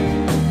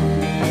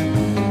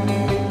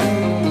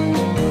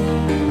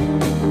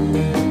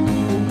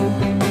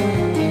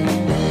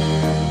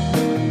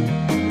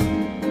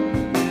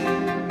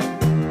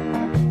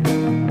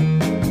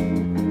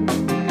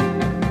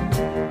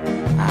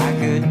 I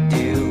could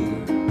do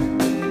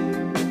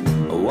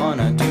one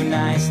or two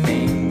nice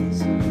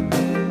things,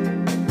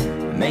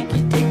 make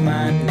you take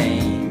my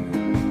name,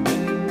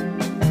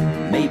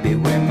 maybe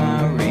wear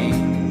my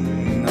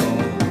ring. Oh,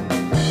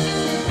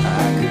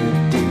 I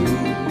could do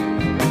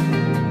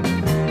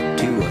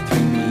two or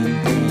three mean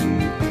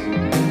things,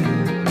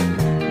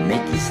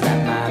 make you slap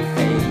my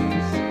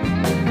face.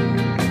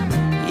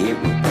 It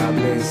would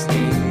probably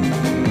sting,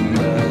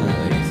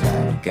 but if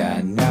I've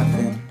got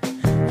nothing,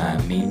 I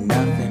mean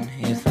nothing.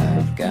 If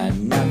I've got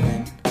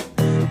nothing,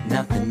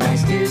 nothing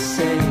nice to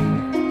say,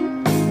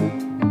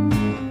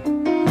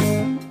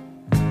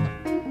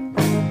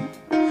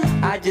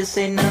 I just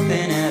say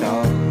nothing at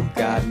all.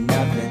 Got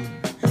nothing,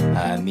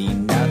 I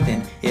mean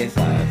nothing. If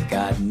I've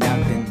got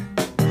nothing,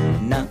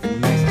 nothing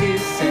nice to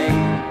say.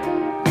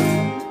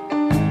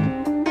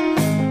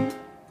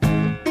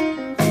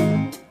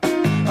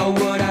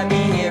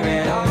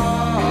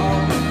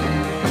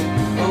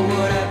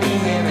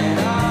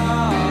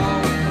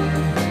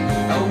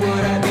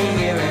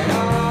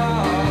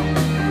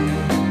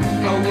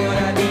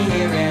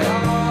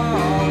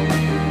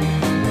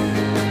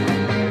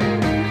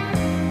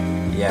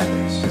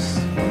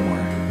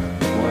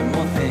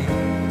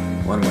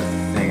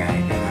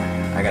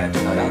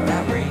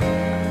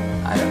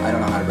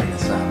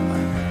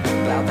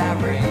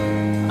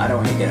 I don't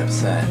want to get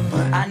upset,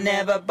 but I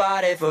never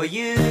bought it for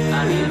you.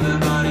 I never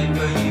bought it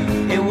for you.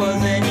 It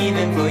wasn't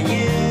even for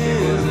you.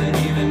 It wasn't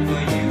even for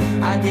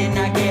you. I did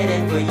not get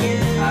it for you.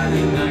 I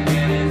did not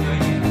get it for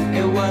you.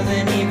 It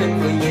wasn't even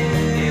for you.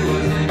 It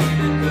wasn't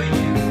even for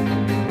you.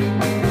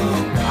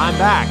 I'm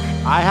back.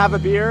 I have a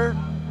beer.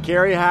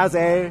 Cary has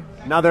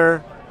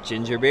another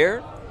Ginger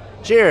beer?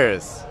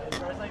 Cheers.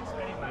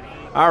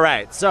 All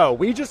right, so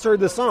we just heard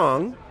the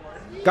song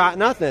Got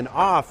Nothin'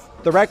 off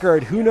the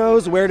record Who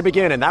Knows Where to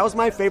Begin, and that was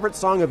my favorite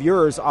song of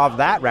yours off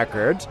that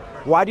record.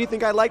 Why do you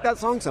think I like that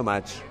song so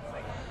much?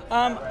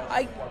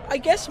 I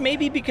guess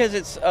maybe because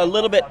it's a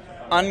little bit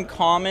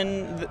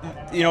uncommon, the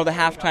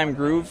halftime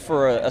groove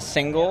for a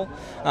single.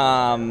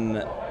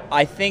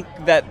 I think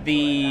that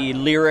the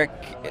lyric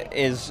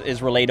is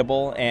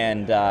relatable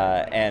and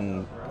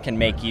can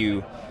make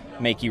you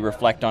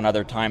reflect on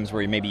other times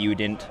where maybe you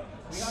didn't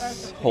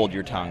hold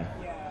your tongue.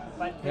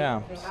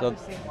 Yeah, so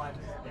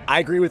I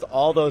agree with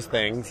all those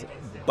things,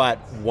 but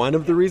one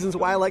of the reasons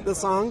why I like this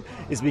song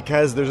is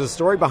because there's a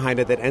story behind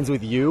it that ends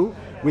with you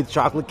with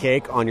chocolate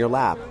cake on your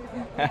lap.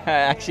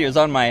 Actually, it was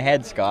on my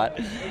head, Scott.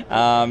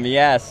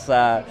 Yes,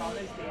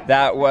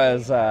 that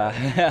was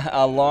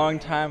a long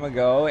time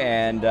ago,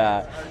 and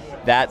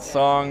that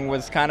song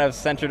was kind of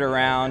centered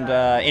around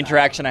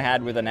interaction I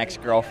had with an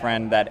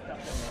ex-girlfriend that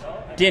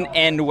didn't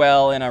end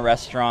well in a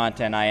restaurant,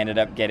 and I ended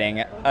up getting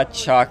a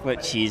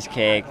chocolate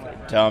cheesecake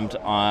dumped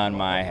on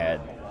my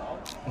head.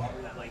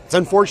 It's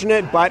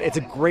unfortunate, but it's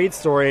a great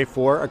story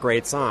for a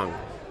great song.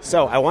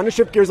 So I want to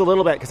shift gears a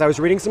little bit because I was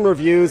reading some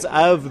reviews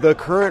of the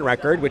current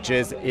record, which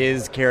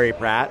is Cary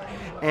Pratt,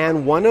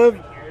 and one of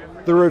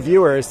the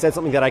reviewers said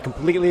something that I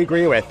completely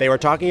agree with. They were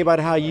talking about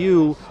how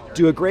you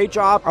do a great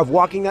job of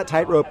walking that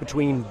tightrope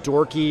between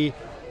dorky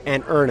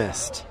and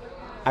earnest.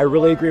 I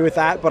really agree with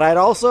that, but I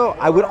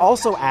would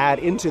also add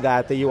into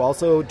that you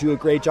also do a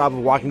great job of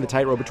walking the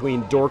tightrope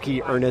between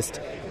dorky, earnest,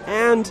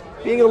 and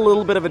being a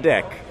little bit of a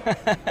dick.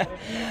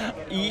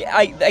 Yeah,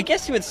 I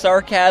guess with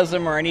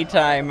sarcasm or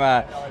anytime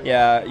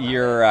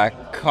you're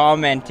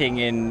commenting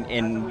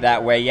in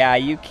that way, yeah,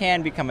 you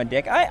can become a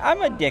dick.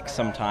 I'm a dick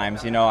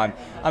sometimes, I'm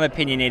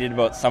opinionated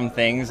about some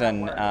things,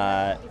 and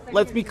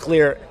let's be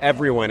clear,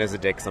 everyone is a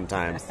dick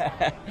sometimes.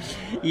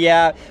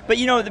 Yeah, but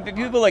the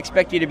people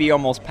expect you to be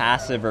almost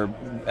passive or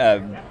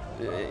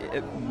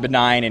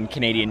benign in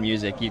Canadian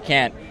music. You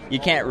can't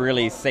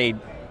really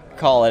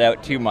call it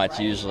out too much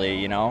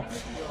usually,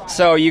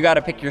 so you got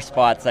to pick your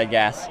spots, I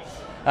guess.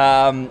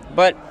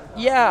 But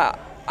yeah,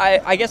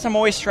 I guess I'm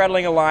always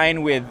straddling a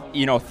line with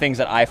things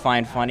that I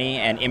find funny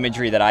and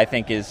imagery that I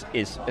think is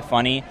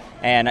funny.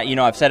 And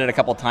I've said it a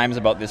couple times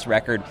about this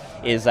record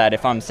is that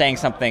if I'm saying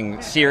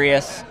something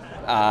serious,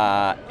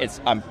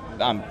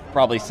 I'm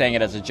probably saying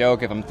it as a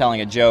joke. If I'm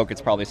telling a joke,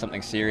 it's probably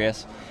something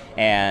serious,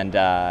 and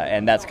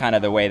that's kind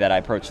of the way that I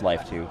approach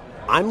life too.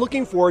 I'm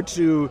looking forward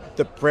to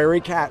the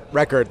Prairie Cat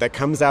record that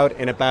comes out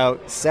in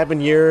about 7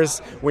 years,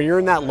 when you're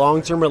in that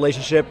long-term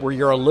relationship where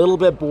you're a little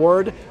bit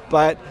bored,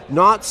 but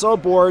not so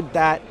bored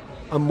that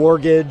a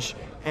mortgage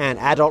and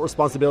adult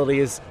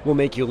responsibilities will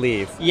make you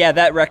leave. Yeah,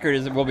 that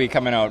record will be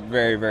coming out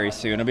very, very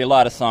soon. There'll be a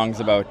lot of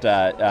songs about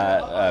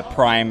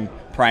prime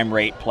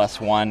rate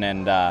 +1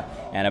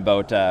 and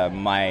about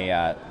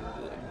my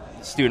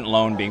student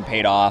loan being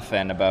paid off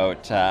and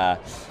about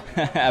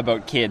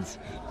about kids.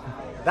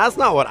 That's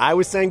not what I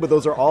was saying, but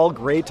those are all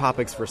great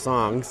topics for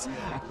songs.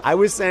 I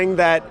was saying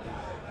that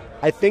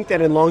I think that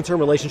in long-term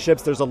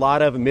relationships, there's a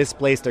lot of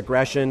misplaced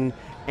aggression,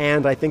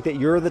 and I think that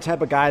you're the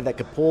type of guy that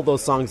could pull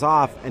those songs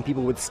off and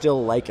people would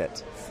still like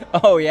it.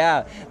 Oh,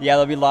 yeah. Yeah,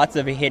 there'll be lots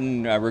of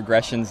hidden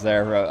regressions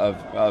there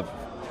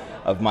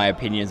of my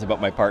opinions about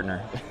my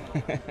partner.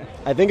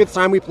 I think it's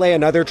time we play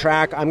another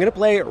track. I'm going to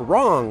play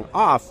Wrong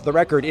off the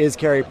record Is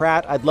Cary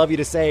Pratt. I'd love you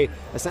to say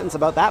a sentence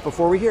about that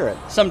before we hear it.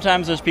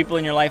 Sometimes there's people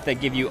in your life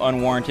that give you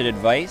unwarranted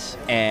advice,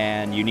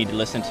 and you need to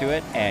listen to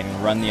it and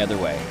run the other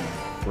way.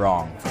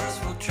 Wrong.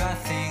 First we'll try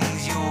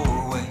things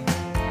your way.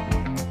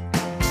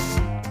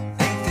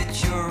 Think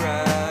that you're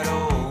right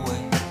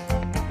always.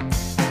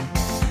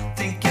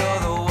 Think you're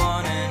the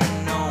one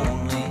and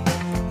only,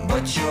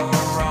 but you're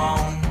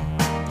wrong.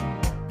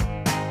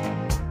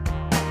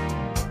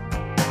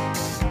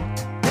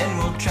 Then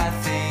we'll try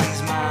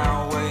things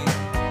my way,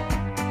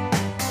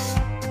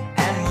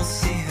 and we'll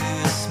see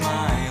who's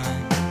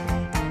smiling.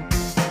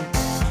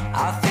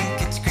 I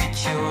think it's great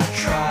you're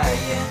trying,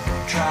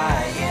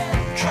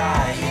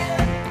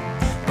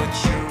 but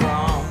you're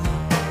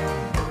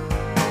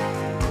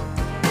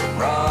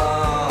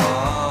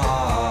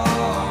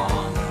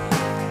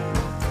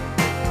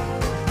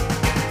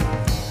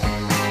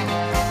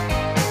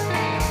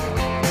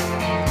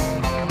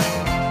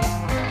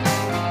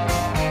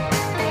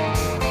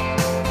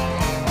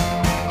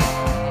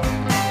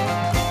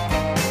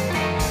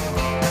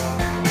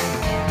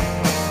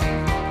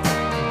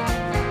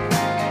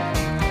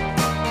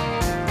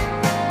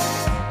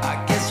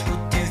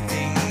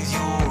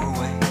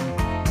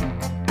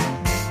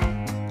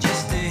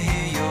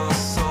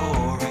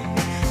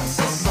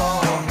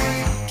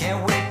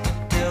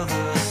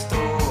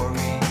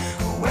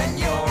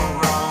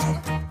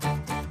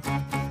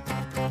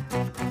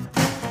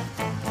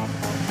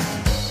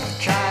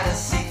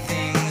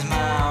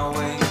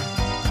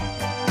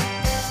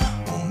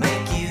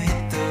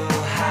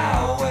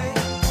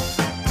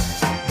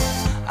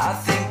I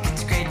think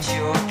it's great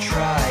you're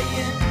trying,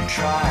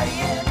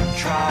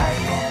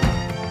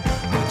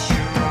 but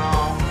you're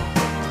wrong.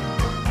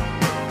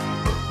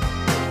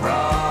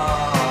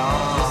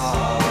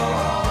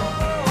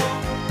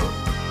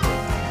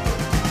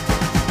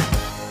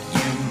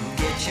 You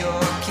get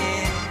your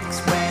kicks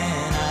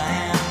when I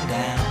am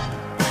down.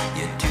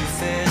 You do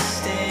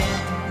fisting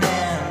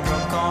and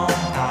drunk on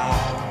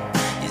power.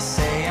 You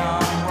say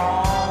I'm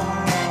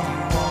wrong and you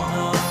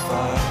wanna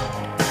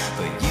fight,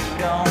 but you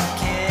don't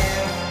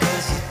care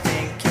 'cause you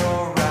think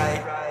you're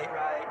right,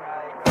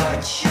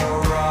 but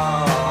you're wrong.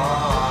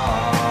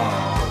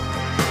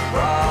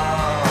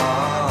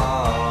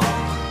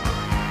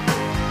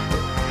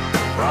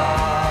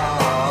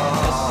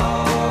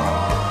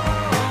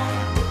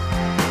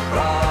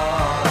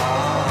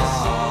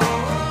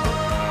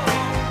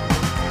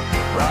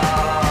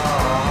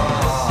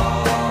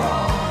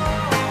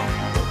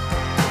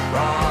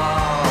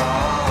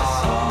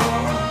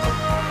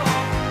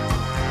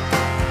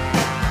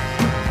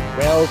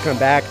 Welcome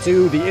back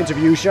to the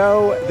interview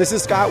show. This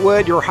is Scott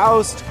Wood, your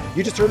host.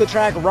 You just heard the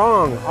track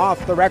Wrong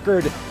off the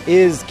record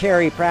Is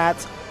Cary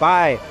Pratt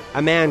by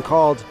a man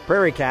called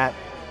Prairie Cat.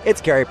 It's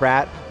Cary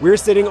Pratt. We're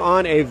sitting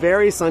on a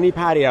very sunny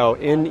patio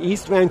in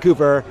East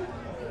Vancouver.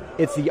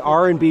 It's the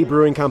R&B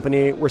Brewing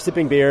Company. We're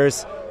sipping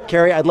beers.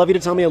 Cary, I'd love you to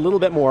tell me a little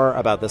bit more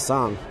about this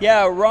song.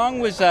 Yeah, Wrong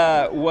was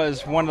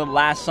one of the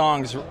last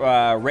songs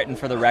written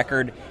for the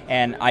record,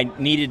 and I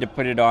needed to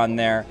put it on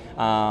there.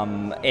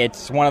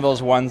 It's one of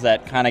those ones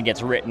that kind of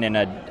gets written in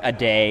a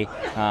day.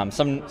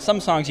 Some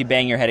songs you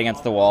bang your head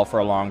against the wall for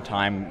a long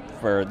time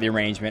for the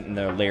arrangement and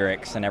the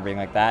lyrics and everything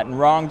like that. And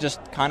Wrong just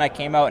kind of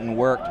came out and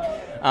worked.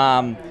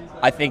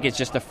 I think it's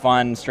just a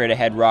fun,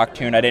 straight-ahead rock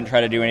tune. I didn't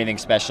try to do anything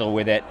special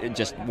with it.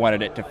 Just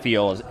wanted it to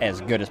feel as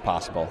good as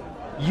possible.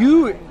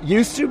 You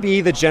used to be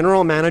the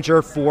general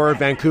manager for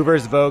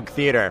Vancouver's Vogue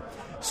Theatre.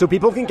 So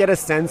people can get a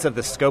sense of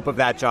the scope of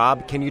that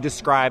job. Can you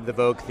describe the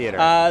Vogue Theatre?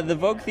 The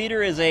Vogue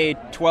Theatre is a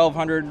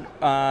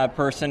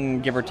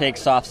 1,200-person, give or take,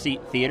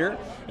 soft-seat theatre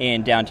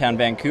in downtown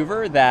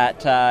Vancouver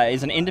that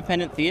is an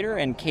independent theatre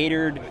and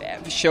catered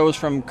shows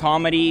from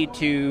comedy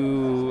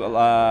to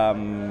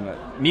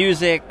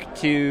music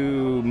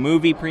to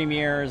movie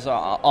premieres,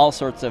 all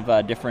sorts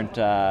of different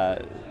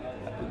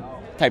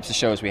types of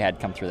shows we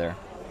had come through there.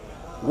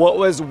 What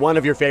was one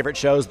of your favorite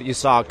shows that you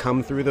saw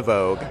come through the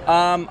Vogue?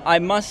 I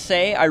must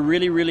say I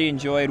really, really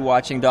enjoyed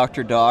watching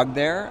Dr. Dog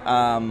there.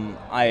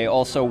 I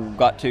also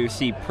got to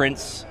see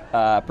Prince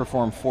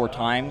perform 4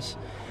 times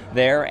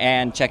there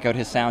and check out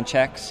his sound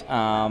checks.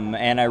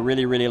 And I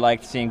really, really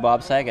liked seeing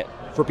Bob Saget.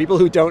 For people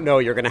who don't know,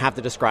 you're going to have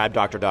to describe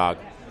Dr. Dog.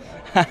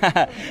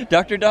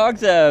 Dr.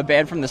 Dog's a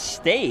band from the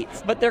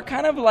States, but they're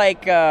kind of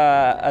like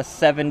a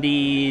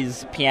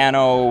 70s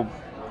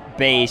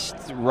piano-based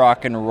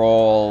rock and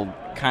roll,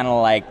 kind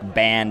of like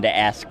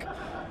band-esque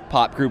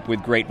pop group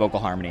with great vocal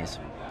harmonies.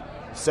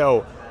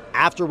 So,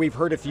 after we've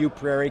heard a few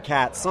Prairie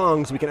Cat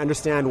songs, we can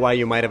understand why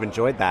you might have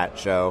enjoyed that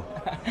show.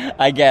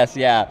 I guess,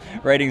 yeah.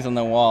 Writings on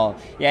the wall.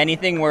 Yeah,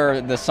 anything where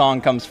the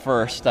song comes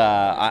first,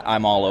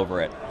 I'm all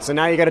over it. So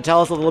now you got to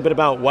tell us a little bit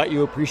about what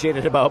you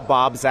appreciated about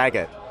Bob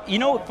Saget. You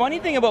know, funny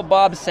thing about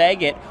Bob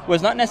Saget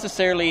was not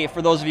necessarily,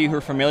 for those of you who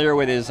are familiar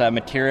with his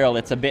material,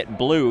 it's a bit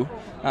blue.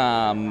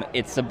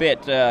 It's a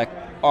bit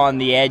on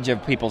the edge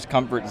of people's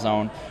comfort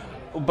zone.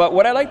 But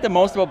what I liked the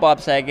most about Bob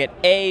Saget,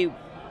 a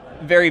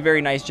very, very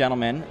nice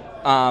gentleman,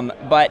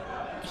 but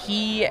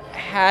he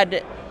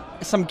had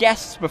some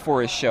guests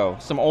before his show,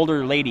 some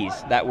older ladies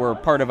that were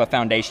part of a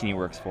foundation he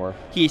works for.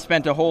 He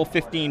spent a whole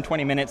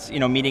 15-20 minutes,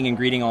 meeting and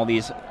greeting all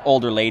these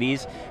older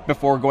ladies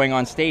before going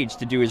on stage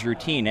to do his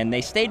routine, and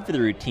they stayed for the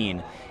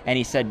routine. And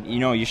he said,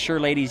 you sure,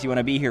 ladies, you want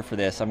to be here for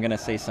this? I'm going to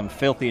say some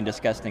filthy and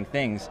disgusting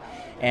things.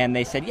 And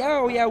they said,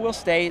 yeah, we'll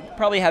stay,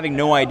 probably having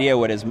no idea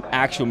what his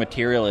actual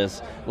material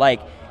is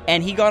like.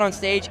 And he got on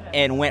stage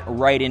and went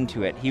right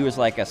into it. He was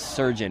like a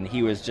surgeon.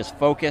 He was just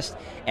focused,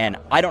 and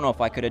I don't know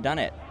if I could have done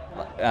it.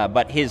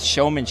 But his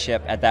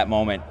showmanship at that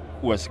moment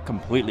was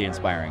completely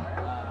inspiring.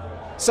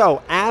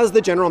 So, as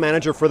the general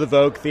manager for the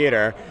Vogue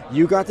Theatre,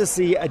 you got to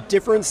see a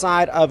different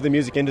side of the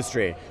music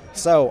industry.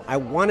 So, I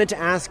wanted to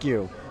ask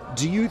you,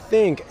 do you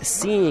think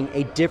seeing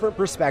a different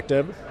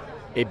perspective,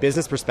 a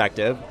business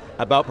perspective,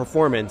 about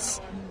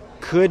performance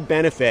could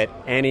benefit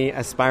any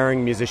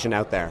aspiring musician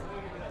out there?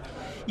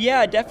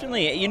 Yeah,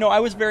 definitely. I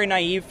was very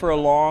naive for a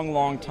long,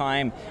 long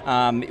time.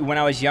 When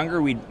I was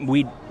younger,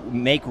 we'd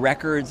make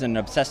records and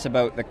obsess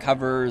about the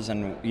covers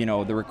and,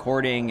 the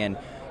recording.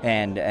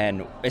 And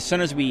as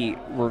soon as we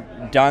were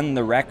done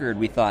the record,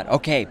 we thought,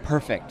 okay,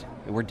 perfect,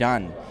 we're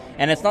done.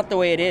 And it's not the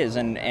way it is.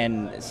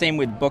 And same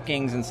with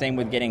bookings and same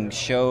with getting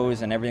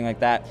shows and everything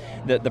like that.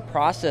 The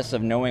process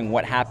of knowing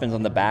what happens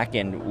on the back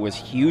end was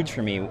huge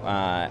for me.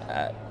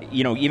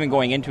 Even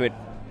going into it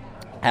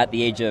at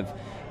the age of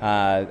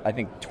I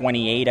think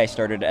 28, I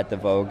started at the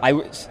Vogue. I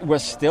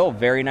was still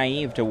very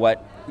naive to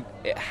what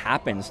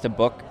happens to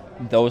book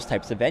those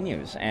types of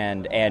venues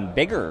and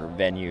bigger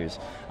venues.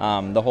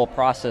 The whole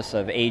process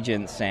of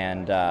agents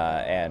and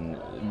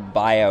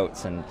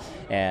buyouts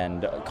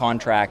and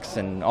contracts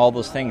and all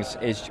those things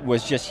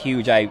was just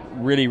huge. I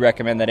really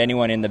recommend that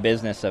anyone in the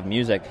business of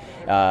music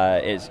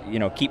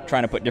keep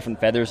trying to put different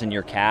feathers in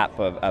your cap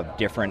of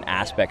different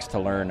aspects to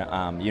learn.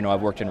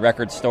 I've worked in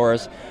record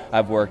stores,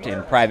 I've worked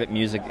in private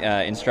music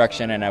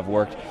instruction, and I've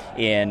worked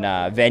in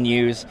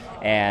venues,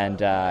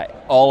 and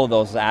all of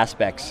those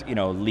aspects,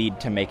 lead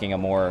to making a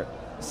more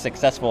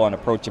successful and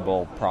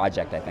approachable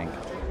project, I think.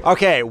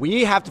 Okay,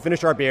 we have to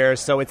finish our beers,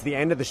 so it's the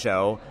end of the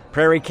show.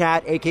 Prairie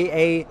Cat,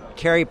 a.k.a.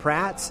 Cary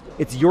Pratt,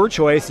 it's your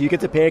choice. You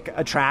get to pick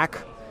a track.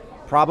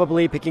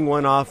 Probably picking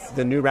one off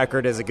the new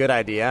record is a good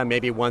idea,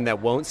 maybe one that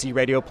won't see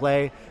radio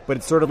play, but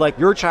it's sort of like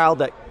your child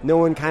that no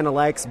one kind of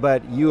likes,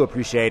 but you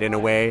appreciate in a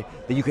way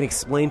that you can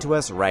explain to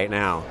us right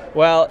now.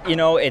 Well,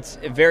 it's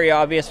very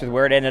obvious with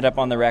where it ended up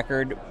on the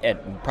record.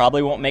 It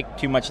probably won't make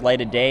too much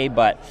light of day,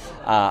 but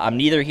I'm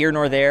Neither Here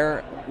Nor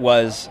There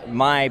was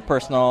my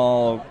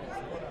personal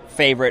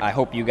favorite. I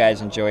hope you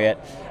guys enjoy it.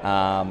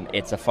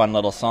 It's a fun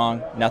little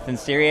song. Nothing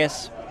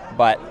serious,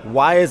 but...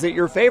 Why is it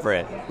your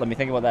favorite? Let me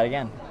think about that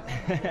again.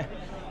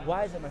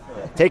 Why is it my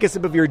favorite? Take a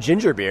sip of your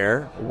ginger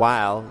beer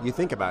while you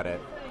think about it.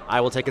 I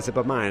will take a sip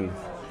of mine.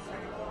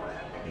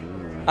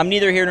 I'm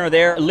Neither Here Nor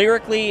There.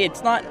 Lyrically,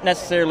 it's not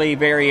necessarily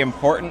very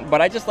important,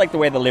 but I just like the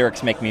way the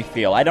lyrics make me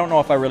feel. I don't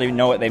know if I really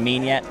know what they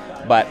mean yet,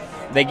 but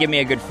they give me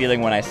a good feeling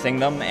when I sing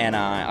them, and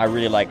I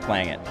really like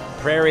playing it.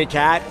 Prairie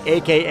Cat,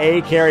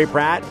 a.k.a. Cary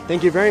Pratt,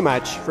 thank you very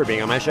much for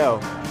being on my show.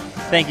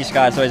 Thank you,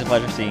 Scott. It's always a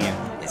pleasure seeing you.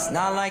 It's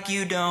not like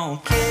you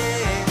don't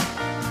care.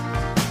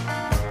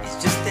 It's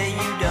just that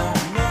you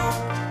don't know.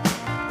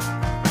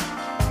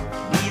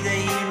 Neither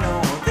here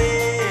nor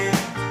there.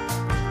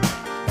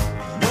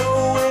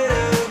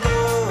 Nowhere to go.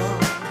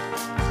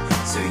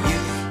 So you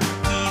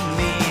keep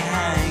me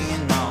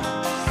hanging on.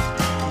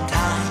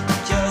 Time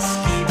just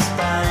keeps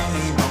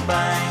banging on,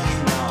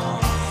 banging on.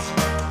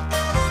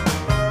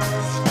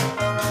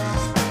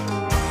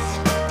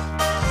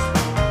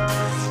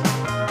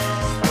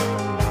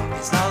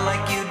 It's not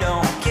like you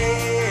don't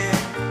care.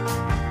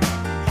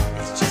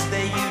 It's just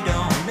that you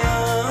don't know.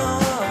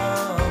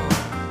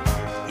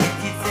 If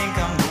you think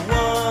I'm the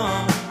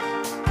one,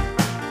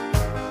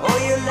 or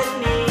you let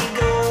me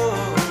go.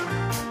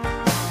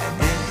 And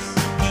this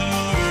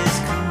heat is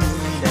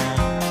cooling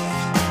down,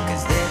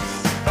 'cause this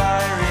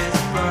fire is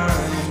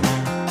burning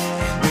out.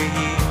 And we're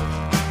here,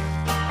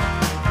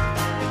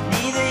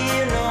 neither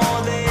here nor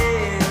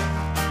there.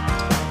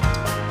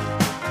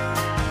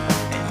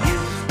 And you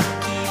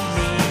keep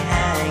me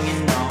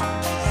hanging on.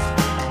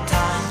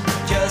 Time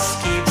just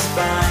keeps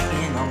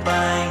banging on,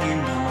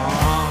 banging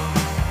on.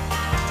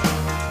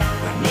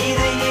 We're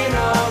neither here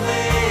nor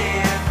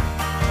there.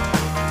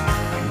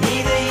 We're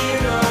neither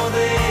here nor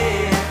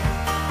there.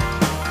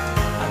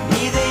 I'm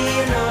neither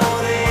here nor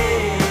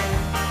there.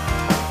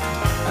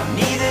 I'm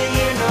neither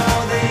here nor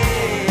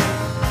there.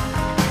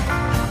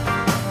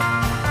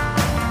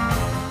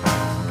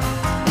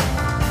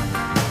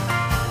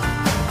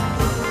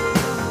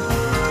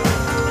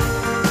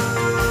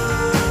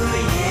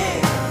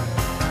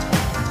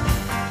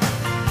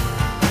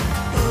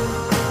 Ooh,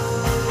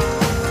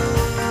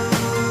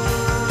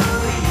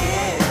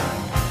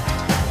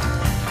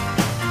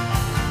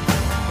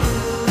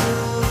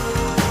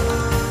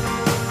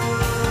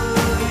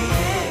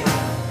 yeah.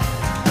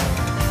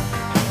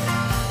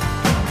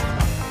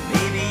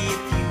 Maybe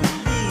if you would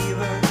leave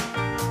her,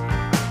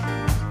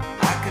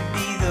 I could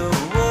be the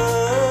one.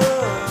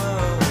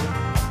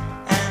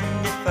 And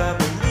if I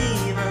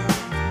believe her,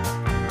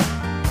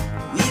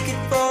 we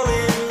could fall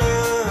in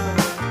love.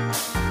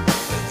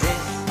 But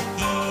this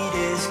heat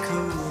is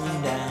cooling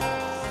down,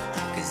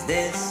 'cause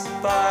this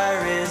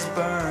fire is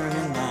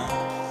burning out.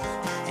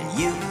 And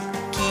you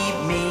keep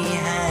me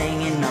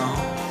hanging on.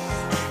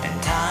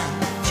 And time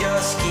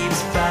just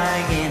keeps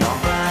banging on,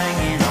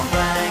 banging on,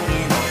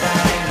 banging on,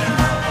 banging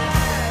on.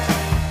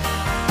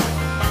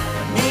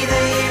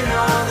 Neither here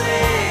nor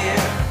there.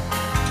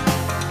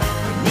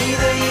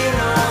 Neither here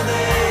nor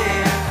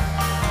there.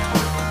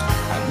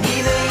 I'm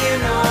neither here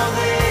nor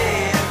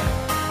there.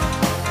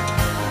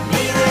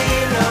 Neither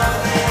here nor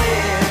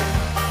there.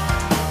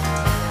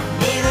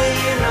 Neither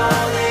here nor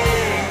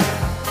there.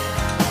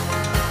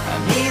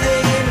 I'm neither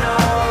here nor.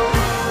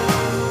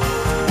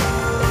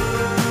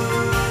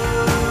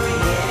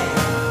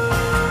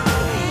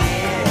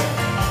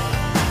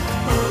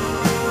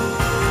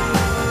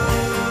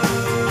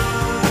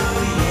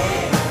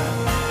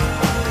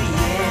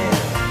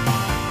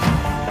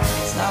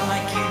 It's not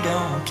like you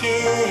don't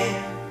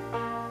care.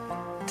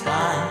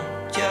 Time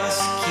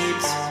just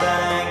keeps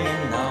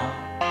banging on,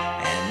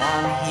 and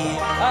I'm here.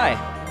 Hi,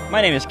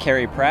 my name is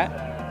Cary Pratt,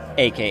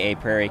 a.k.a.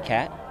 Prairie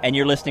Cat, and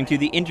you're listening to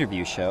The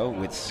Interview Show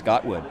with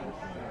Scott Wood.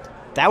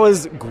 That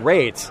was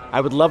great.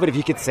 I would love it if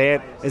you could say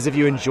it as if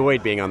you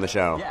enjoyed being on the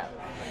show.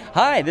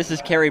 Hi, this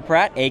is Cary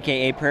Pratt,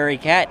 a.k.a. Prairie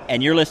Cat,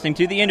 and you're listening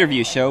to The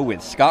Interview Show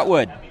with Scott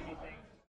Wood.